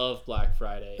 I love Black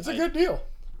Friday. It's a good deal.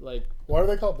 Like, Why do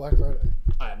they call it Black Friday?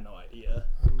 I have no idea.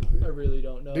 I don't know. I really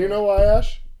don't know. Do you know why,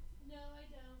 Ash? No, I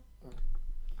don't.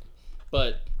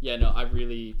 But yeah, no, I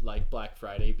really like Black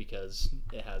Friday because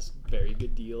it has very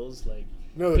good deals. Like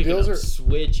No, the picking deals up are.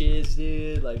 switches,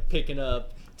 dude. Like picking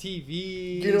up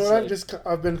TVs. Do you know what like,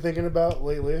 I've been thinking about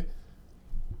lately?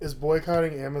 Is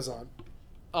boycotting Amazon.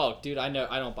 Oh, dude, I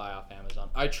don't buy off Amazon.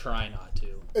 I try not to.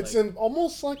 It's Like, in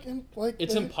almost like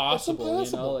it's impossible.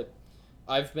 You know, like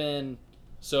I've been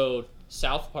so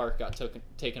South Park got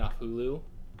taken off Hulu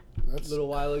That's a little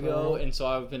while ago, cool. and so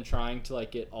I've been trying to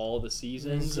like get all the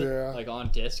seasons Yeah. like on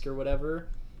disc or whatever,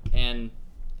 and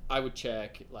I would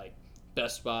check like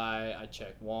Best Buy, I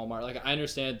check Walmart. Like I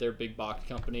understand they're big box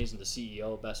companies, and the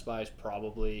CEO of Best Buy is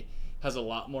probably has a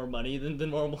lot more money than the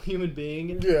normal human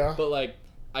being. Yeah. But like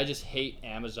I just hate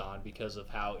Amazon because of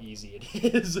how easy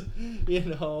it is, you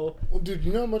know. Well, dude,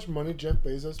 you know how much money Jeff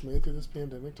Bezos made through this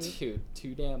pandemic, dude? Dude,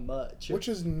 too damn much. Which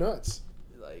is nuts.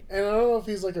 like And I don't know if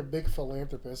he's like a big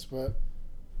philanthropist, but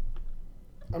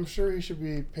I'm sure he should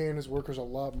be paying his workers a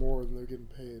lot more than they're getting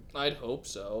paid. I'd hope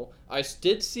so. I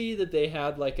did see that they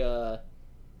had like an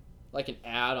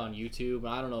ad on YouTube, and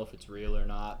I don't know if it's real or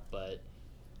not, but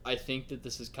I think that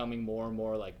this is coming more and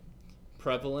more like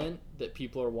prevalent, that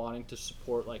people are wanting to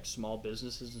support like small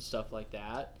businesses and stuff like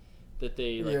that. That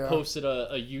they like Yeah. posted a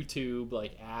YouTube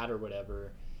like ad or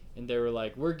whatever, and they were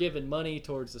like, "We're giving money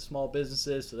towards the small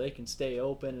businesses so they can stay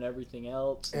open and everything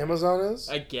else." Amazon is?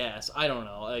 I guess I don't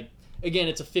know. Like again,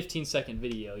 it's a 15-second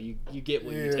video. You get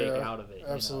what you take Yeah, out of it.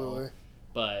 Absolutely. You know?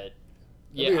 But That'd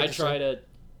yeah, be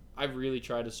I really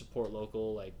try to support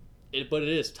local, like it, but it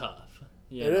is tough.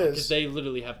 You It know, is. because they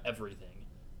literally have everything.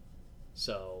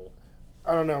 So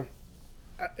I don't know.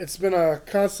 It's been a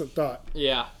constant thought,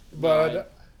 yeah, but no,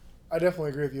 I definitely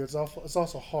agree with you. It's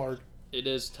also hard. it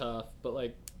is tough. But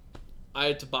like, I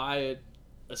had to buy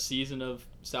a season of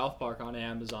South Park on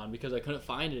Amazon because I couldn't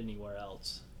find it anywhere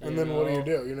else. And then what do you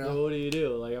do? You know? So what do you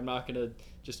do? Like, I'm not gonna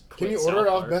just quit Can you order South it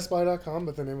off Park. BestBuy.com,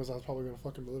 but then Amazon's probably going to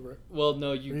fucking deliver it? Well,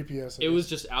 no, Or you. UPS. I It was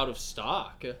guess. just out of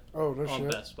stock Oh, no on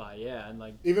shit. Best Buy, yeah, and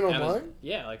like Even Amazon- online?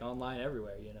 yeah, like online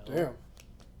everywhere, you know. Damn.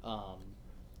 But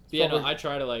yeah, no, Probably- I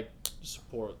try to like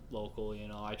support local. You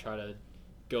know, I try to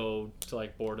go to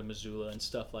like Borda Missoula and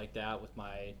stuff like that with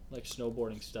my like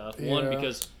snowboarding stuff. One, Yeah.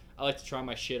 because I like to try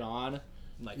my shit on, and,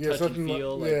 like Yeah, touch and something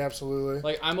feel. like, Like, yeah, absolutely.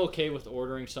 like I'm okay with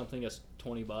ordering something that's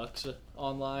 $20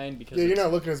 online because Yeah, you're it's-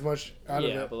 not looking as much out yeah,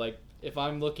 of it. but like if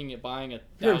I'm looking at buying a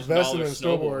You're $1,000 investing in a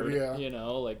snowboard, snowboard, yeah. you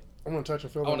know, like I'm going to touch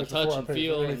and feel I want that to before touch I and pay for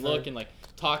feel and anything. look and like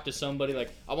talk to somebody.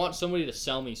 Like I want somebody to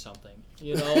sell me something.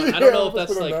 You know, Yeah, I don't know if I'm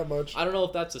that's spending like that much. I don't know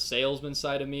if that's a salesman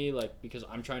side of me, like because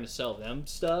I'm trying to sell them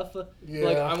stuff. Yeah.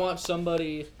 Like I want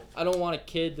somebody. I don't want a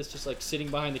kid that's just like sitting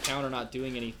behind the counter not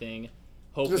doing anything,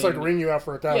 hoping. Just like ring you out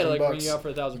for $1,000 yeah, like bucks. ring you out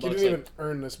for $1,000 You bucks. didn't Like, even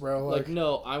earn this, bro. like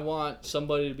no, I want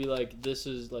somebody to be like, this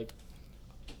is like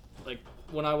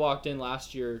when I walked in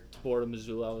last year to Borda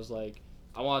Missoula, I was like,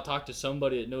 I want to talk to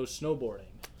somebody that knows snowboarding,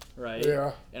 right?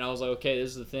 Yeah. And I was like, okay,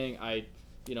 this is the thing. I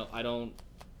don't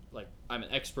like. I'm an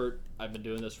expert. I've been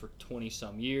doing this for 20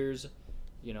 some years.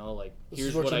 You know, like This here's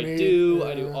is what what you I need. do.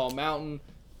 I do Yeah. all mountain.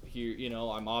 Here, you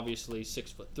know, I'm obviously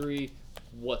 6'3".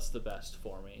 What's the best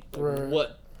for me? Like, Right.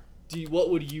 What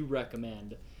would you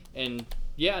recommend? And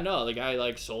yeah, no, the guy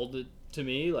like sold it to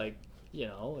me, like you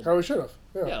know, and, How we should have.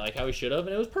 Yeah. yeah, like how he should have,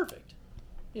 and it was perfect.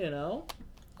 You know.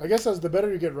 I guess as the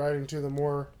better you get riding too, the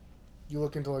more you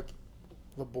look into like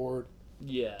the board.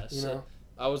 Yes. You know.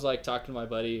 I was like talking to my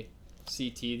buddy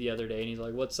CT the other day, and he's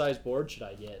like, "What size board should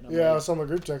I get?" And I'm Yeah, I like, saw my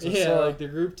group text. I yeah, saw. like the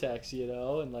group text, you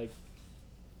know, and like,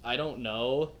 I don't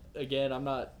know. Again, I'm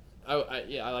not. I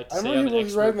like to I say I'm remember an he was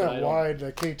expert, riding but I that don't- wide,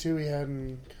 that K2 he had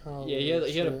in college. Yeah,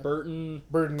 he had a Burton.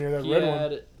 Burton, yeah, that He red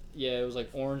had, one. yeah, it was like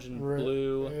orange and Red-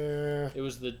 blue. Yeah. It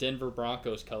was the Denver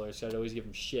Broncos colors, so I'd always give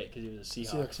him shit because he was a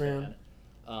Seahawks Seahawks fan.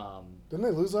 fan. Didn't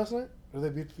they lose last night? Or they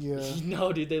beat the...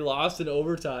 No, dude, they lost in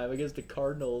overtime against the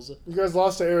Cardinals. You guys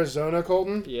lost to Arizona,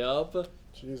 Colton? Yup.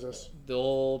 Jesus. The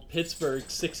old Pittsburgh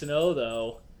 6-0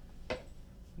 though.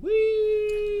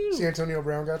 Woo! See Antonio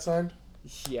Brown got signed?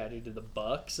 Yeah, dude, to the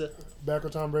Bucks. Back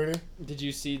with Tom Brady? Did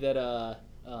you see that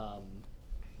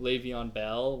Le'Veon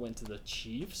Bell went to the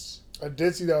Chiefs? I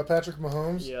did see that with Patrick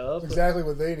Mahomes. Yup. Exactly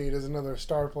what they need is another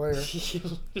star player.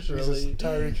 Literally. Jesus,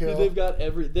 Tyreek Hill. Dude, they've got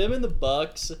them and the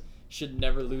Bucks should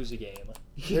never lose a game.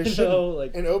 You They know,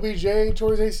 like And OBJ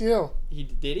tore his ACL.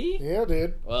 did he? Yeah,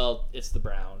 dude. Well, it's the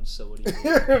Browns, so what do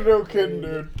you do? No kidding,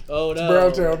 dude. Oh no,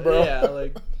 Browntown, bro. Yeah,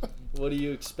 like what do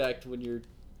you expect when your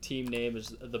team name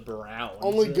is the Browns?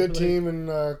 Only good Like, team in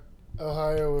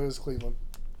Ohio is Cleveland.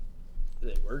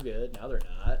 They were good. Now they're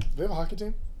not. They have a hockey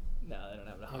team? No, they don't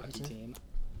have a hockey team? team.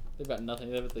 They've got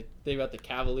nothing. They've got the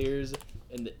Cavaliers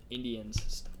and the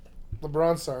Indians.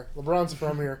 LeBron's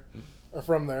from here. Or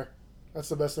from there. That's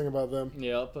the best thing about them.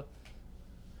 Yep.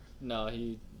 No,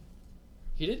 he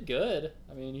did good.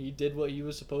 I mean, he did what he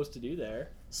was supposed to do there.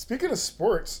 Speaking of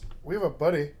sports, we have a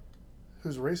buddy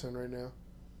who's racing right now.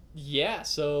 Yeah,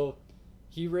 so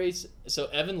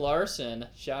Evan Larson,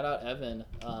 shout out Evan.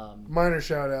 Minor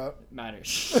shout out.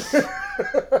 Miners.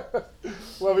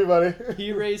 Love you, buddy.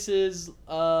 He races,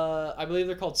 I believe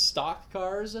they're called stock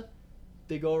cars.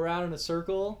 They go around in a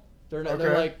circle. They're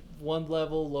Okay. like one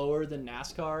level lower than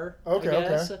NASCAR. Okay, I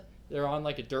guess. okay. They're on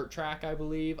like a dirt track, I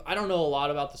believe. I don't know a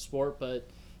lot about the sport, but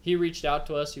he reached out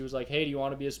to us. He was like, "Hey, do you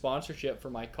want to be a sponsorship for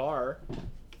my car?"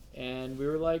 And we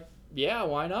were like, "Yeah,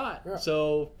 why not?" Yeah.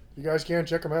 So You guys can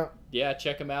check him out. yeah,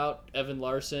 check him out, Evan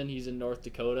Larson. He's in North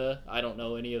Dakota. I don't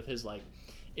know any of his like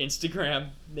Instagram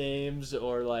names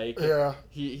or like Yeah.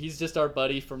 he's just our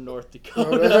buddy from North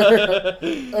Dakota.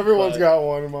 Everyone's But- got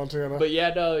one in Montana. But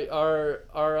yeah, no,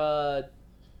 our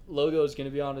logo is gonna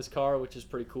be on his car, which is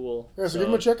pretty cool. Yeah, so give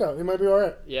him a check out. He might be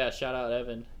alright. Yeah, shout out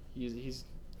Evan. He's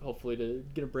hopefully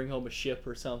gonna bring home a ship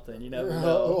or something. You never Yeah,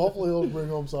 know. hopefully he'll bring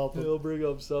home something. He'll bring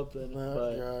home something. That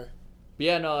But guy.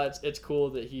 yeah, no, it's cool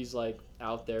that he's like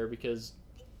out there because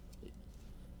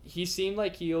he seemed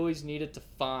like he always needed to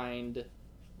find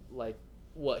like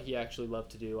what he actually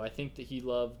loved to do. I think that he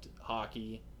loved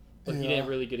hockey, but he Yeah. didn't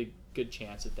really get a good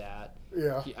chance at that.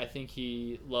 Yeah. I think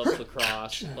he loved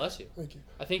lacrosse. Bless you. Thank you.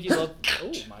 I think he loved.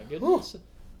 Oh my goodness.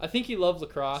 I think he loved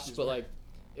lacrosse, but like,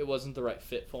 it wasn't the right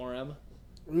fit for him.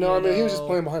 No, I mean, he was just know-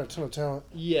 playing behind a ton of talent.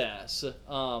 Yes.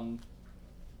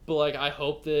 But like, I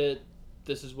hope that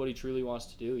this is what he truly wants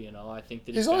to do. You know, I think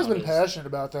that He's always found been his- passionate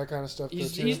about that kind of stuff.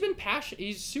 He's been passionate.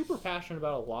 He's super passionate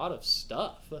about a lot of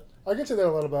stuff. I can say that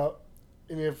a lot about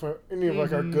any of like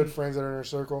our Mhm. good friends that are in our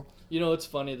circle. You know, it's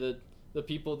funny that the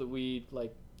people that we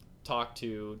like talk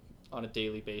to on a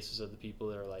daily basis are the people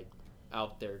that are like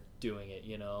out there doing it.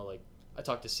 You know, like I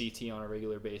talk to CT on a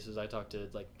regular basis. I talk to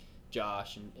like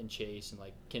Josh and Chase and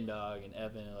like Kindog and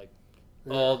Evan and like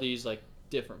all these like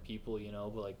different people. You know,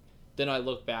 but like then I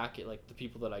look back at like the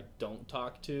people that I don't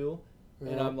talk to,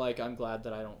 and Yeah. I'm like, I'm glad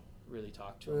that I don't really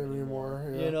talk to them Anymore,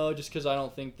 anymore. yeah. You know, just because I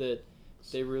don't think that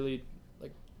they really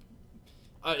like.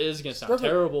 It is gonna sound Nothing-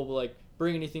 terrible, but like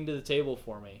bring anything to the table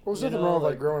for me. Well, there's you nothing know, wrong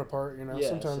with like growing apart. You know, Yeah,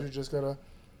 sometimes so- you just gotta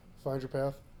find your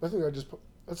path. I think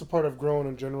that's a part of growing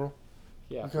in general.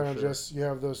 Yeah, You for kind of sure. just you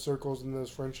have those circles and those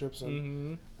friendships,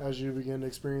 and Mhm. as you begin to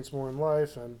experience more in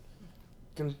life and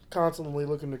can constantly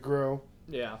looking to grow,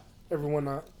 Yeah. everyone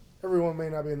may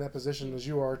not be in that position as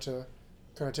you are to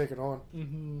kind of take it on.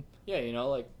 Mhm. Yeah, you know,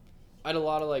 like I had a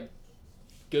lot of like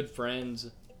good friends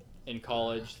in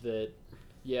college that,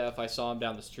 yeah, if I saw them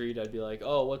down the street, I'd be like,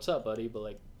 "Oh, what's up, buddy?" But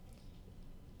like,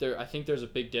 I think there's a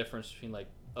big difference between like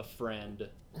a friend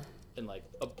and like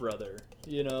a brother.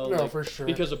 You know, No, like, for sure.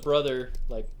 Because a brother,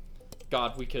 like,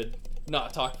 God, we could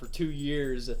not talk for 2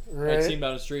 years. Right. I'd see him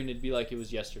down the street and it'd be like it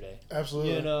was yesterday.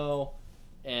 Absolutely. You know,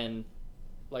 and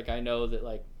like I know that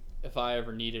like if I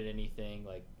ever needed anything,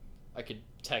 like I could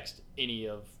text any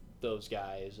of those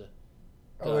guys that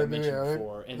Oh, I they- mentioned yeah, they-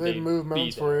 before, and they'd they'd move be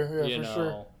mountains there, for you, yeah, for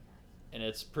sure. And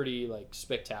it's pretty like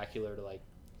spectacular to like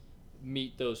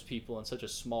meet those people in such a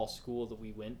small school that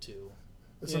we went to.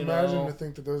 It's you imagine know? to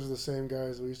think that those are the same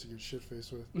guys we used to get shit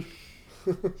faced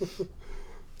with.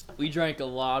 We drank a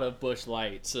lot of Busch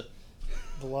Lights.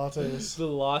 The lattes. The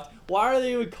lot. Why are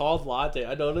they even called latte?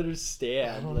 I don't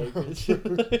understand. I don't Like, know.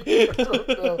 it's- I don't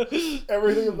know.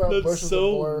 Everything about That's Busch is a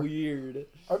so blur. weird.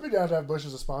 I'd be down to have Bush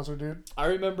as a sponsor, dude. I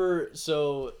remember.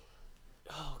 So,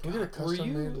 oh Can we get a God,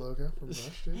 custom-made logo from Bush,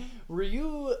 dude? were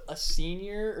you a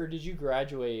senior or did you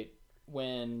graduate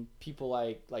when people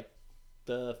like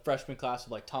the freshman class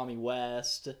of like Tommy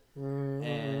West Mm-hmm.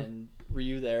 and were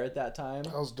you there at that time?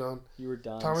 I was done. You were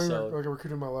done. Tommy so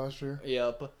recruited my last year.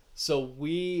 yep. So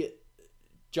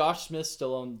Josh Smith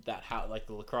still owned that house, like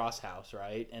the lacrosse house,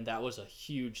 right? And that was a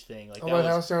huge thing. Like Oh, that my was,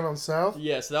 house down on South.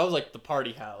 yeah. So that was like the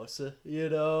party house, you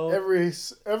know.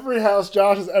 Every house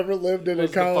Josh has ever lived in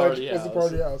Was the college party was the house.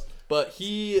 party house. But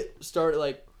he started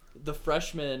like the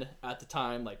freshmen at the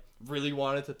time like really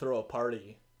wanted to throw a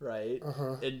party, right?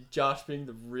 Uh-huh. And Josh being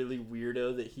the really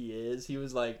weirdo that he is, he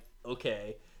was like,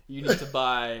 "Okay, you need to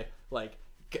buy like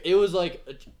it was like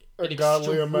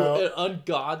an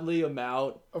ungodly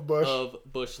amount A bush. of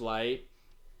Busch Light.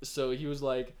 So he was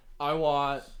like, I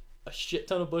want a shit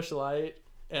ton of Busch Light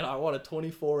and I want a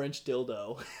 24-inch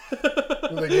dildo.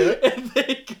 Did they get it? And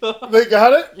they got They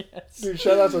got it? Yes. Dude,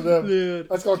 shout out to them. Dude.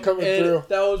 That's called coming And through.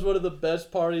 that was one of the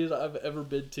best parties I've ever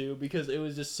been to because it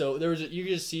was just so you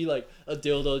could just see like a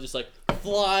dildo just like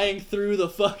flying through the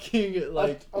fucking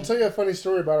like I'll tell you a funny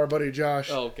story about our buddy Josh.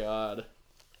 oh god.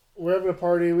 We're having a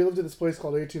party. We lived at this place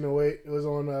called 1808. It was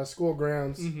on school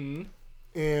grounds. Mm-hmm.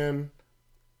 And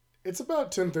it's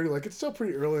about 10:30. Like, it's still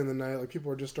pretty early in the night. Like,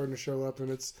 people are just starting to show up,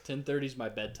 and it's... 10:30 is my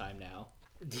bedtime now.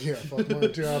 Yeah, fuck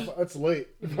mine too. That's late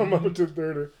if I'm up at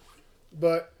 10:30.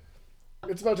 But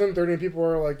it's about 10:30, and people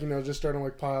are, like, just starting to,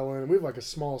 like, pile in. We have, like, a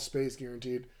small space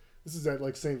guaranteed. This is at,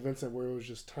 like, St. Vincent, where it was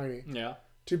just tiny. Yeah.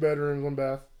 2 bedrooms, 1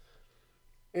 bath.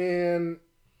 And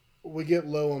we get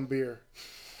low on beer.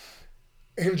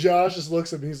 And Josh just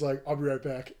looks at me. He's like, I'll be right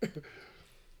back.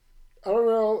 I don't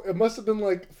know. It must have been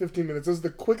like 15 minutes. It was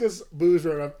the quickest booze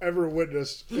run I've ever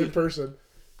witnessed in person.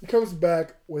 He comes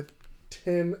back with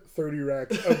 10 30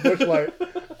 racks of Busch Light.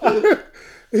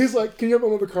 He's like, can you have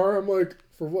another car? I'm like,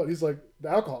 for what? He's like, the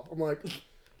alcohol. I'm like,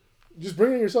 just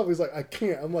bring it yourself. He's like, I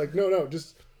can't. I'm like, no,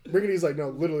 just bring it. He's like, no,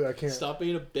 literally, I can't. Stop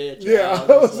being a bitch. Yeah,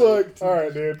 Al. I was like, all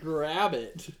right, dude. Grab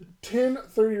it. 10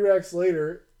 30 racks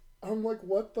later, I'm like,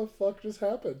 what the fuck just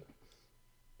happened?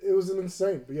 It was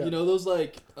insane. But yeah. You know those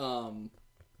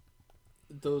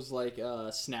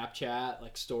Snapchat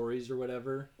like stories or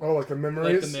whatever? Oh, like the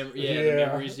memories? Like the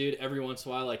memories, dude. Every once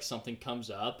in a while, like something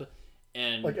comes up,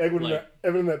 and like Evan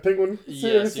in that penguin suit. Yes,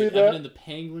 You see dude, that? Evan in the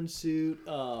penguin suit.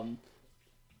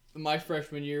 My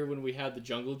freshman year when we had the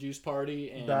Jungle Juice party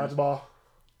and Dodgeball.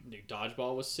 Dude,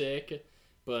 dodgeball was sick,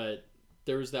 but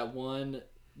there was that one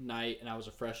night, and I was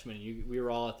a freshman. And we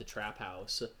were all at the Trap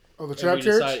House. Oh, the Trap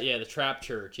Church? Yeah, the Trap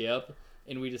Church. Yep.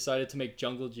 And we decided to make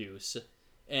Jungle Juice,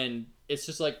 and it's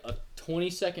just like a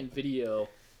 20-second video,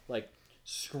 like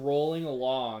scrolling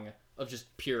along of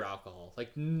just pure alcohol,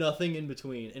 like nothing in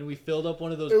between. And we filled up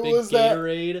one of those big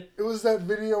Gatorade. It was that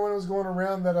video when it was going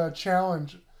around that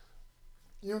challenge.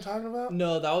 You know what I'm talking about?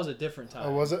 No, that was a different time.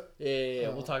 Oh, was it? Yeah.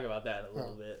 We'll talk about that in a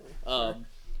little bit.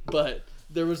 But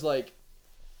there was like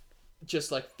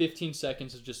just like 15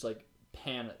 seconds of just like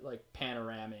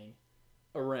panoraming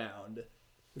around.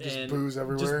 Just booze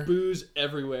everywhere. Just booze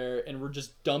everywhere, and we're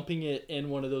just dumping it in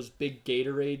one of those big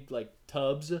Gatorade like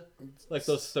tubs, like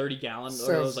those 30-gallon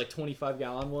or those like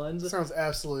 25-gallon ones. Sounds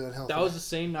absolutely unhealthy. That was the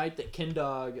same night that Ken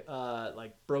Dog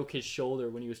like broke his shoulder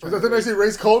when he was trying. Was that the night he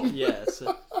raced Colton? Yes.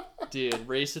 Dude,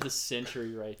 race of the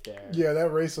century right there. Yeah,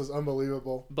 that race was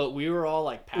unbelievable. But we were all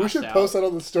like passed out. We should post that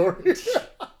on the story.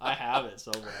 I have it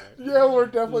somewhere. Yeah, we're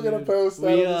definitely going to post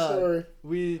that on the story.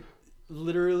 We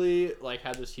literally like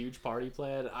had this huge party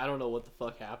plan. I don't know what the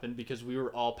fuck happened because we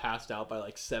were all passed out by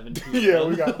like 7 p.m. Yeah,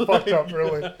 we got fucked up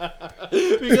really.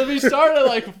 Because we started at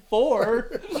like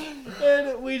 4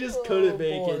 and we just couldn't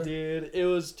make it, dude. It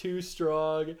was too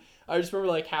strong. I just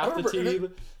remember like half the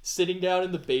team sitting down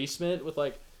in the basement with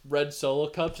like red Solo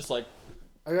cups, just like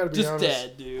I gotta be just honest,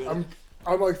 dead, dude. I'm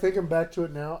like thinking back to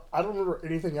it now. I don't remember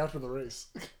anything after the race.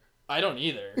 I don't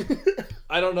either.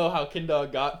 I don't know how Ken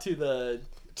Dog got to the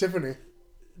Tiffany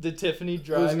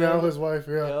drive. Who's now his wife,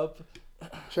 yeah. Yep.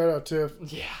 Shout out Tiff.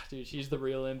 Yeah, dude, she's the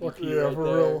real MVP right for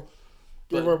there. Real.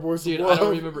 Give our boys some dude, love. I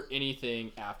don't remember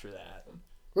anything after that.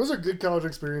 Those are good college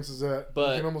experiences that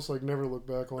but you can almost like never look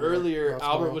back on. Earlier,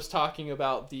 Albert was talking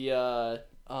about the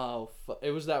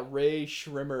it was that Ray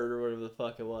Schrimmer or whatever the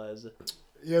fuck it was.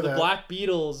 Yeah, the Black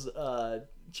Beatles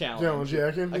challenge. Yeah,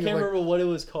 I can't remember what it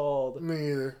was called.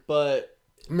 Me either. But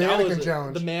mannequin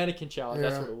challenge. The mannequin challenge. Yeah.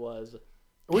 That's what it was.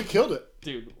 We killed it.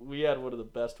 Dude, we had one of the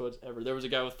best ones ever. There was a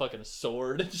guy with fucking a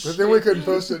sword. But then we couldn't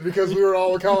post it because we were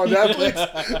all college athletes.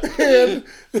 And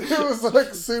it was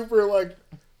like super like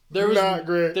not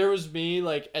great. There was me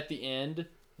like at the end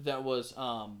that was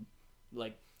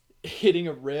like hitting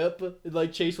a rip.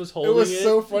 Like Chase was holding it. It was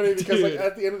so funny because like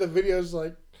at the end of the video it's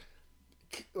like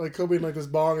Kobe in like this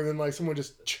bong and then like someone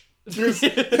just hits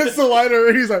the lighter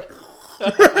and he's like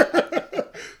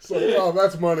it's like, oh,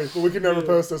 that's money, but we can never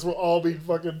post this. We'll all be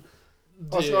fucking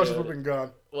our scholarship will be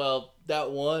gone. Well,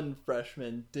 that one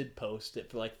freshman did post it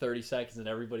for like 30 seconds and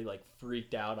everybody like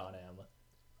freaked out on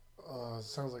him.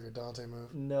 Sounds like a Dante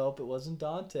move. Nope, it wasn't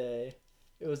Dante.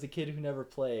 It was the kid who never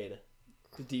played.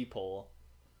 The D-pole.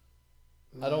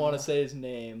 I don't want to say his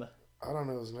name. I don't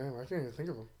know his name. I can't even think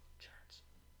of him.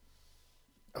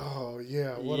 Oh,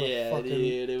 yeah.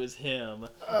 Dude, it was him.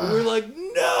 We were like,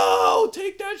 no!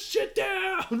 Take that shit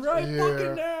down!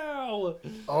 Fucking now!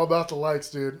 All about the lights,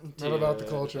 dude. Not about the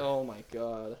culture. Oh, my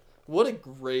God. What a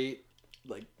great,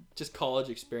 just college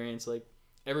experience. Like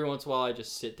every once in a while, I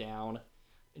just sit down and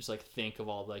just like think of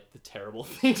all like the terrible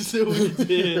things that we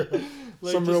did,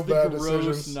 like Some just real the bad gross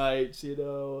decisions. nights, you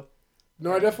know.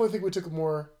 No, I definitely think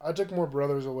I took more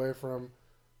brothers away from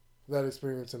that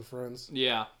experience than friends.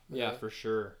 Yeah, Yeah. for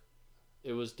sure.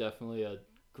 It was definitely a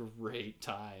great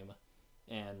time,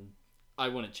 and I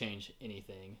wouldn't change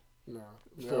anything No,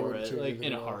 I for wouldn't it, change like anything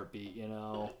in a at all. heartbeat, you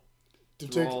know. To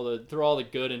Through take- all the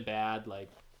good and bad, like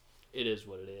it is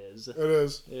what it is, It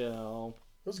is. you know.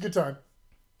 It was a good time.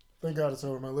 Thank God it's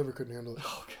over. My liver couldn't handle it.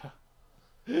 Oh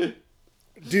god.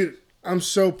 Dude, I'm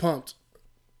so pumped.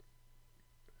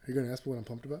 Are you going to ask me what I'm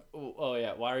pumped about? Oh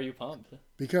yeah, why are you pumped?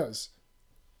 Because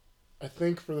I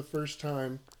think for the first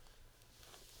time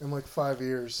in like 5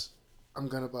 years, I'm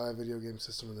going to buy a video game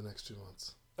system in the next 2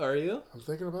 months. Are you? I'm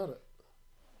thinking about it.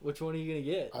 Which one are you gonna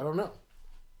get? I don't know.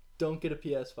 Don't get a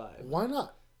PS5 Why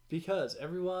not? because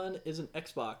everyone is an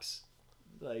Xbox.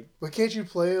 Like But can't you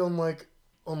play on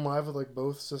live with like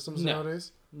both systems No.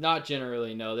 nowadays? not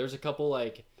generally, no. There's a couple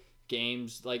like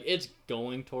games like it's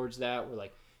going towards that where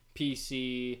like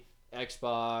PC,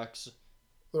 Xbox,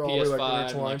 They're all like PS5, and, like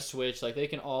intertwined. Switch, like they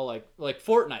can all like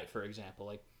Fortnite for example,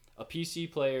 like a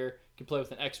PC player can play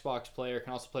with an Xbox player,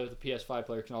 can also play with a PS5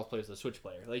 player, can also play with a Switch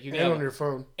player. Like you can And have on your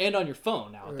phone. and on your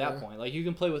phone now at that Yeah. point. Like you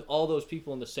can play with all those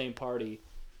people in the same party,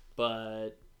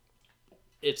 but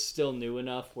it's still new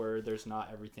enough where there's not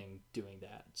everything doing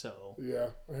that. So Yeah,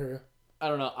 I hear you. I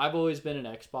don't know. I've always been an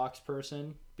Xbox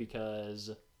person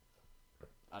because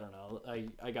I don't know.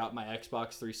 I got my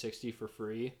Xbox 360 for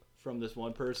free from this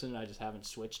one person. I just haven't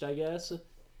switched, I guess,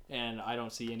 and I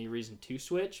don't see any reason to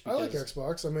switch. I like Because,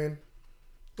 Xbox. I mean,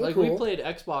 they're like cool. we played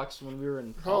Xbox when we were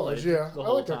in college. college. Yeah, the I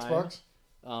whole like time. Xbox.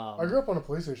 I grew up on a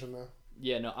PlayStation though.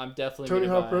 Yeah, no, I'm definitely Tony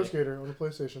gonna Hawk buy. Pro Skater on a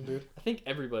PlayStation, dude. I think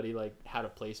everybody like had a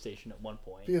PlayStation at one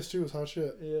point. PS2 was hot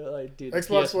shit. Yeah, like dude,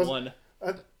 Xbox PS1.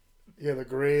 Yeah, the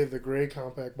gray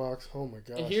compact box. Oh my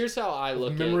gosh. And here's how I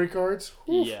look memory at cards.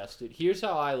 Whew. yes, dude. Here's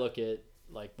how I look at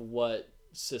like what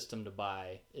system to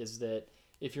buy is that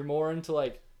if you're more into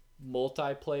like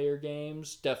multiplayer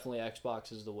games, definitely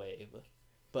Xbox is the wave.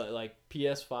 But like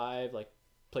PS5, like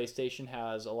PlayStation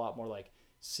has a lot more like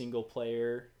single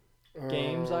player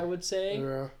games, I would say,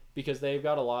 Yeah. because they've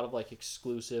got a lot of like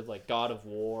exclusive like God of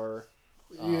War,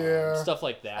 Yeah. stuff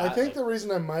like that. I think Like, the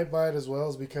reason I might buy it as well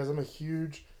is because I'm a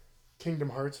huge Kingdom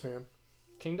Hearts fan.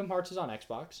 Kingdom Hearts is on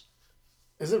Xbox.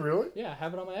 Is it really? Yeah, I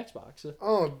have it on my Xbox.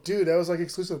 Oh, dude, that was like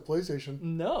exclusive to PlayStation.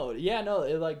 No, yeah, no,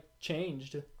 it like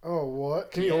changed. Oh,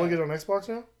 what? Can you Yeah. only get it on Xbox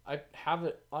now? I have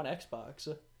it on Xbox.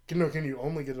 Can you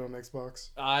only get it on Xbox?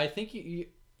 I think you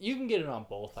can get it on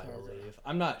both. I Okay. believe.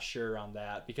 I'm not sure on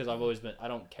that because I've always been. I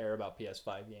don't care about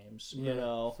PS5 games, you Yeah,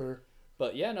 know. Fair.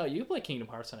 But yeah, no, you can play Kingdom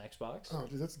Hearts on Xbox. Oh,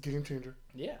 dude, that's a game changer.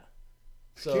 Yeah,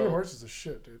 so Kingdom Hearts is a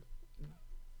shit, dude.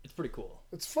 it's pretty cool.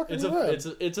 It's fucking It's rad.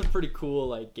 it's a pretty cool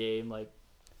like game. Like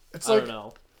It's I like don't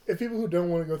know. if people who don't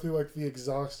want to go through like the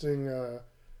exhausting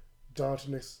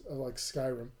dauntingness of like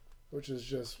Skyrim, which is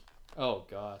just Oh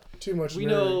god, too much. we nerdy.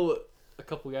 know a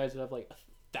couple guys that have like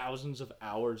thousands of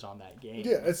hours on that game.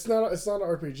 Yeah, it's not an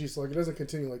RPG, so like it doesn't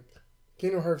continue. Like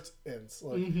Kingdom Hearts ends.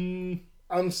 Like hmm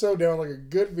I'm so down like a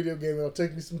good video game that'll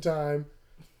take me some time,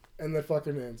 and then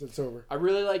fucking ends. It's over. I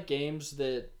really like games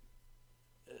that.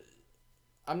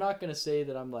 I'm not gonna say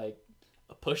that I'm like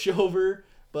a pushover,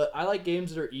 but I like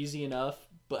games that are easy enough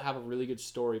but have a really good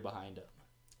story behind them.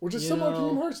 Which is You similar to know-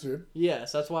 Kingdom Hearts, dude.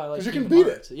 Yes, that's why I like. 'Cause you can Kingdom beat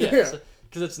it. Hearts. Yes, Yeah.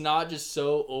 because it's not just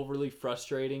so overly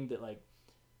frustrating that like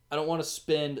I don't want to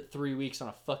spend 3 weeks on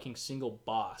a fucking single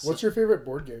boss. What's your favorite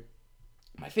board game?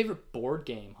 My favorite board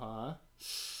game, huh?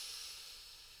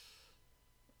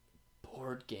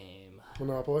 Board game.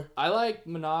 Monopoly. I like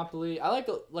Monopoly. I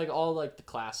like all like the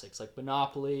classics, like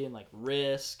Monopoly and like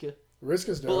Risk. Risk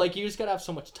is dope. But like you just gotta have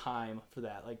so much time for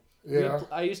that. Like yeah.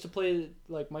 I used to play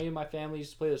like my family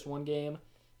used to play this one game,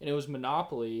 and it was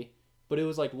Monopoly, but it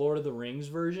was like Lord of the Rings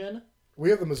version. We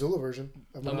have the Missoula version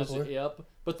of That was- Monopoly. Yep.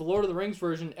 But the Lord of the Rings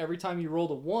version, every time you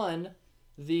rolled a 1,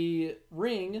 the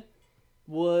ring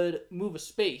would move a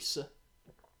space.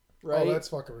 Right? Oh, that's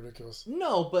fucking ridiculous.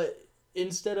 No, but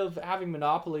instead of having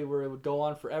Monopoly where it would go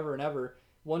on forever and ever,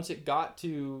 once it got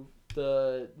to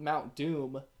the Mount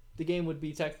Doom, the game would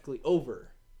be technically over,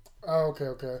 Oh,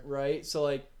 okay. right? So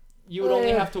like you would only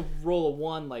Eh. have to roll a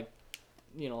 1 like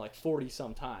 40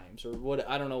 some times or what,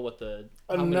 I don't know what the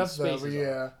how many Enough though, spaces but are.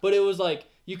 yeah. But it was like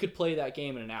you could play that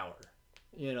game in an hour.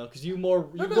 Cuz you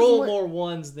doesn't roll like- more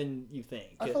 1s than you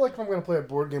think. I feel like if I'm gonna play a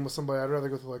board game with somebody, I'd rather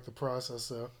go through like the process.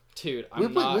 So Dude, we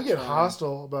get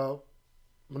hostile about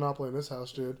Monopoly in this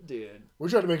house, dude. Dude. We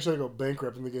try to make sure they go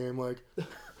bankrupt in the game. Like,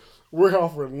 we're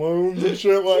offering loans and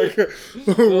shit. Like,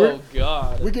 Oh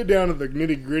god. we get down to the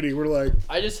nitty gritty. We're like,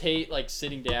 I just hate like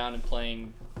sitting down and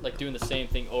playing, like doing the same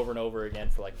thing over and over again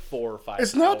for like 4 or 5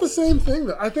 it's not the hours. same thing.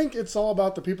 Though. I think it's all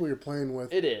about the people you're playing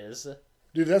with. It is.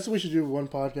 Dude, that's what we should do with one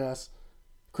podcast.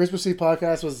 Christmas Eve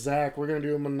podcast with Zach. We're gonna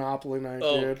do a Monopoly night,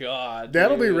 Oh dude. god.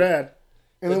 That'll be dude. rad.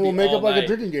 And then That'd we'll be make all up like a night.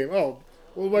 drinking game. Oh,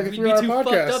 we'll make a We'd be 3-hour too fucked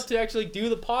up podcast. to actually do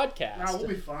the podcast. Nah, we'll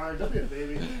be fine. Don't be a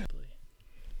baby.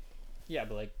 Yeah,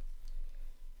 but like,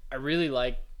 I really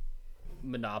like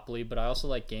Monopoly, but I also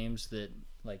like games that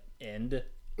like end.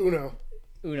 Uno.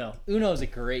 Uno is a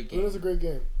great game. Uno's a great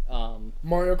game. Um,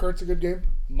 Mario Kart's a good game.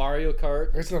 Mario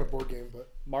Kart. It's not a board game, but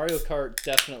Mario Kart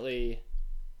definitely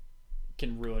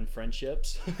can ruin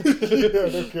friendships. yeah,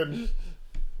 no kidding.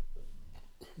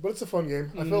 But it's a fun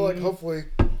game. I feel like Mm-hmm. hopefully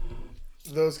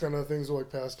those kind of things will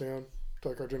like pass down to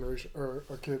like our generation or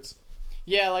our kids.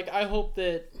 Yeah, like I hope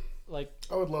that like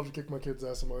I would love to kick my kids'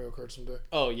 ass in Mario Kart someday.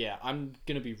 oh yeah, I'm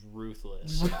gonna be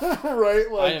ruthless. Right?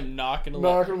 I Like am not gonna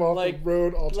knocking them off like the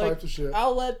road, all like, types of shit.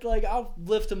 I'll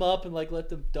lift them up and like let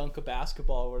them dunk a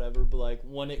basketball or whatever. But like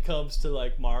when it comes to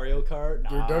like Mario Kart,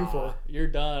 You're done nah, for. You're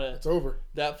done. It's over.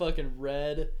 That fucking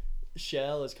red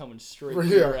shell is coming straight to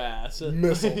Yeah. your ass.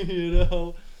 Missile. You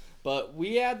know. But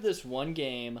we had this one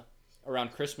game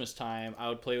around Christmas time. I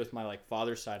would play with my like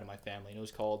father's side of my family, and it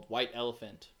was called White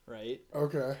Elephant, right?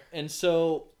 Okay. And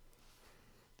so,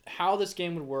 how this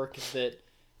game would work is that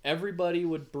everybody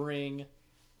would bring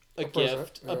a gift,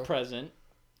 present, a yeah. present,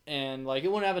 and like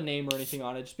it wouldn't have a name or anything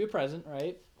on it, just be a present,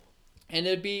 right? And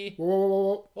it'd be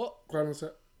Whoa. oh, Quiet on the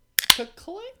set.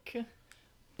 click.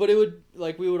 But it would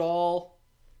like we would all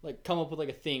like come up with like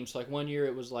a theme. So like one year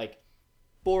it was like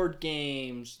board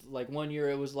games. Like one year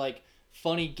it was like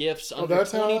funny gifts under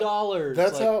that's how- $20.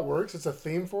 That's like, how it works. It's a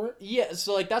theme for it. yeah,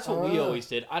 so like that's what we Ah. always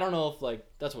did. I don't know if like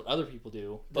that's what other people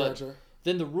do, but Gotcha.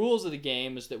 then the rules of the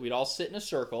game is that we'd all sit in a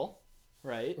circle,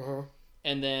 right? Uh-huh.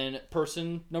 And then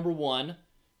person number 1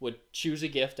 would choose a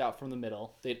gift out from the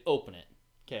middle. They'd open it.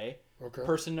 Okay. Okay.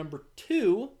 Person number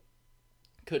 2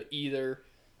 could either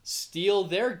steal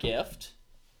their gift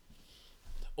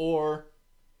or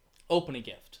open a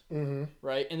gift, Mm-hmm.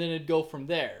 right? And then it'd go from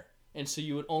there. And so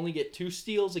you would only get 2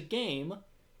 steals a game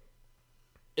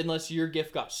unless your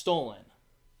gift got stolen,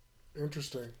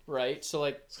 Interesting. right? So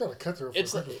like It's got a cut through for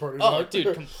it's a like, Christmas party. oh, doesn't it?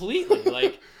 dude, completely.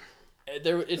 Like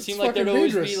there, it seemed like there'd fucking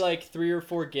always dangerous. be like 3 or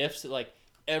 4 gifts that like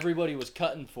everybody was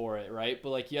cutting for it, right? But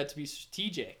like you had to be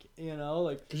strategic, you know?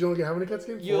 Like Did you only get how many cuts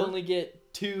games? you 4? only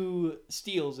get 2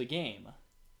 steals a game,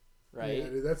 right? Yeah,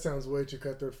 dude, that sounds way too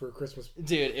cutthroat for a Christmas.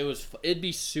 Dude, it'd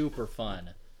be super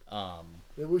fun.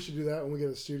 Maybe we should do that when we get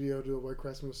a studio. Do a White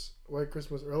Christmas,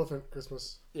 or Elephant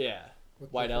Christmas. Yeah,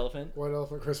 With White the- elephant. White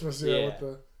Elephant Christmas. Yeah,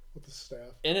 Yeah. with the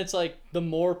staff. And it's like the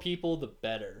more people, the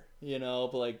better, you know.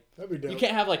 But like That'd be dope. you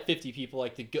can't have like 50 people.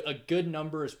 Like a good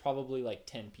number is probably like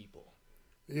 10 people,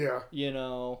 Yeah, you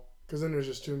know. because then there's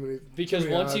just too many. Because too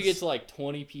many once you odds. get to like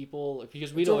 20 people, like,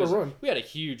 because we'd It's always overrun. we had a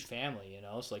huge family, you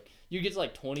know. So like you get to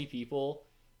like 20 people,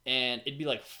 and it'd be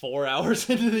like 4 hours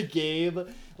into the game,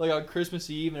 like on Christmas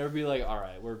Eve, and everybody like, all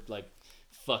right, we're like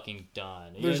fucking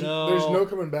done. there's you know, there's no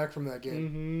coming back from that game.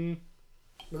 Mm-hmm.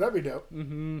 But that'd be dope.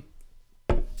 Mm-hmm.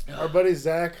 Our buddy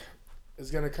Zach is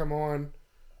gonna come on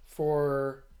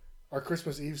for our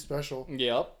Christmas Eve special,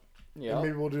 Yep. and Yep.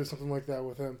 maybe we'll do something like that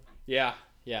with him. Yeah.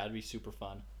 Yeah. It'd be super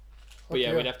fun. But Fuck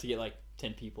yeah, we'd have to get like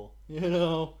 10 people. You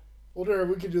know. Well,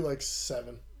 we could do like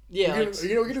 7. Yeah. we Like, could,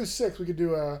 we could do 6. We could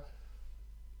do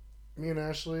me and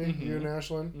Ashley, Mhm. you and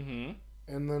Ashlyn, mm-hmm.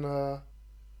 and then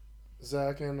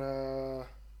Zach and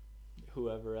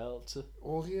Whoever else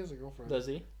well, he has a girlfriend. does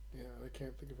he? Yeah, I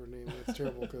can't think of her name. It's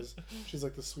terrible because she's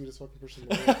like the sweetest fucking person in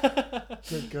the world.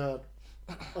 Good God.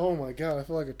 Oh my God, I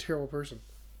feel like a terrible person.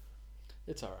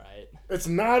 It's all right. It's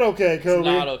not okay, Kobe. It's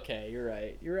not okay. You're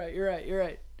right. You're right. You're right. You're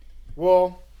right.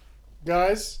 Well,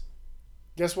 guys,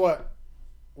 guess what?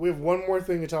 We have one more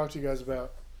thing to talk to you guys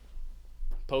about.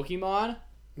 Pokemon.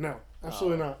 No,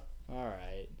 absolutely Oh. not. All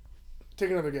right.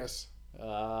 Take another guess.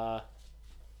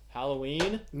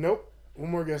 Halloween. Nope. One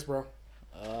more guess, bro.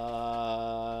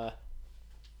 I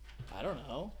don't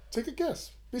know. Take a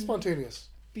guess. Be spontaneous.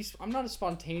 I'm not a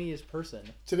spontaneous person.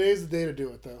 Today's the day to do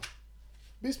it, though.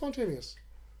 Be spontaneous.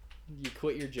 You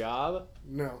quit your job?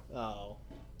 No. Oh.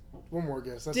 One more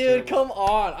guess. That's Dude, terrible. come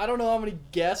on. I don't know how many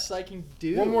guesses I can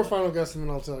do. One more final guess and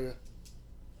then I'll tell you.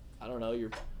 I don't know.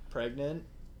 You're pregnant?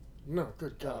 No,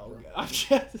 good God, Oh, bro.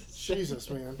 God. Jesus,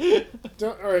 man.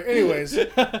 All right, anyways.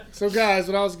 So, guys,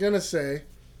 what I was going to say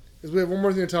is we have one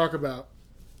more thing to talk about.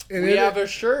 And we have our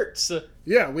shirts.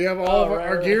 yeah, we have all Oh, of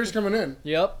our right. gears coming in.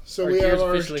 Yep. So Our we gear's have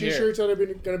our officially here. t-shirts that are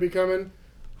going to be coming.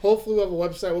 Hopefully we'll have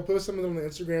a website. We'll post some of them on the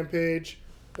Instagram page.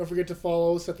 Don't forget to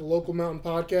follow us at the Local Mountain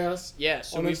Podcast Yeah,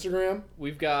 so on Instagram.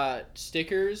 we've got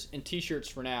stickers and T-shirts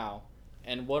for now.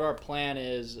 And what our plan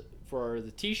is for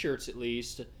the T-shirts, at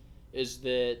least, is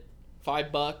that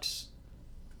 $5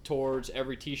 towards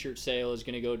every T-shirt sale is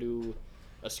going to go to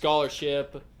a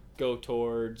scholarship, go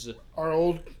towards... It's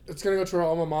going to go to our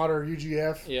alma mater,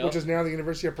 UGF, Yep. which is now the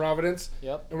University of Providence.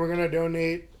 Yep. And we're going to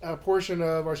donate a portion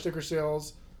of our sticker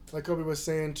sales, like Kobe was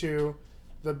saying, to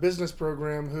the business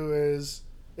program,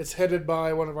 it's headed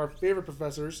by one of our favorite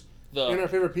professors and our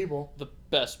favorite people. The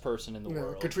best person in the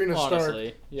world. Katrina honestly.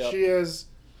 Stark. Yep. She has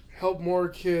helped more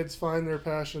kids find their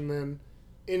passion than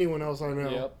anyone else I know.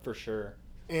 Yep, for sure.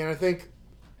 And I think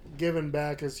giving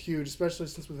back is huge, especially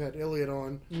since we've had Iliad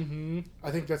on. Mm-hmm.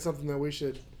 I think that's something that we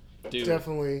should Dude.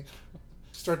 definitely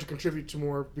start to contribute to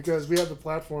more, because we have the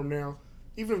platform now.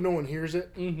 Even if no one hears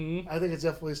it, Mm-hmm. I think it's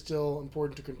definitely still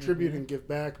important to contribute and give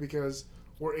back, because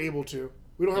we're able to.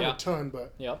 We don't have Yeah. a ton,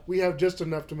 but Yep. we have just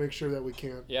enough to make sure that we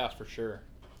can. Yeah, for sure.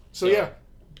 So yeah,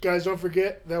 guys, don't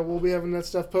forget that we'll be having that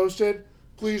stuff posted.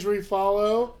 Please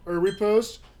refollow or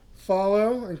repost,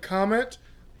 follow, and comment.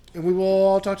 And we will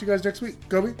all talk to you guys next week.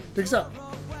 Kobe, take us out.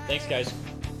 Thanks, guys.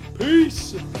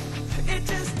 Peace. It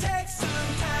just takes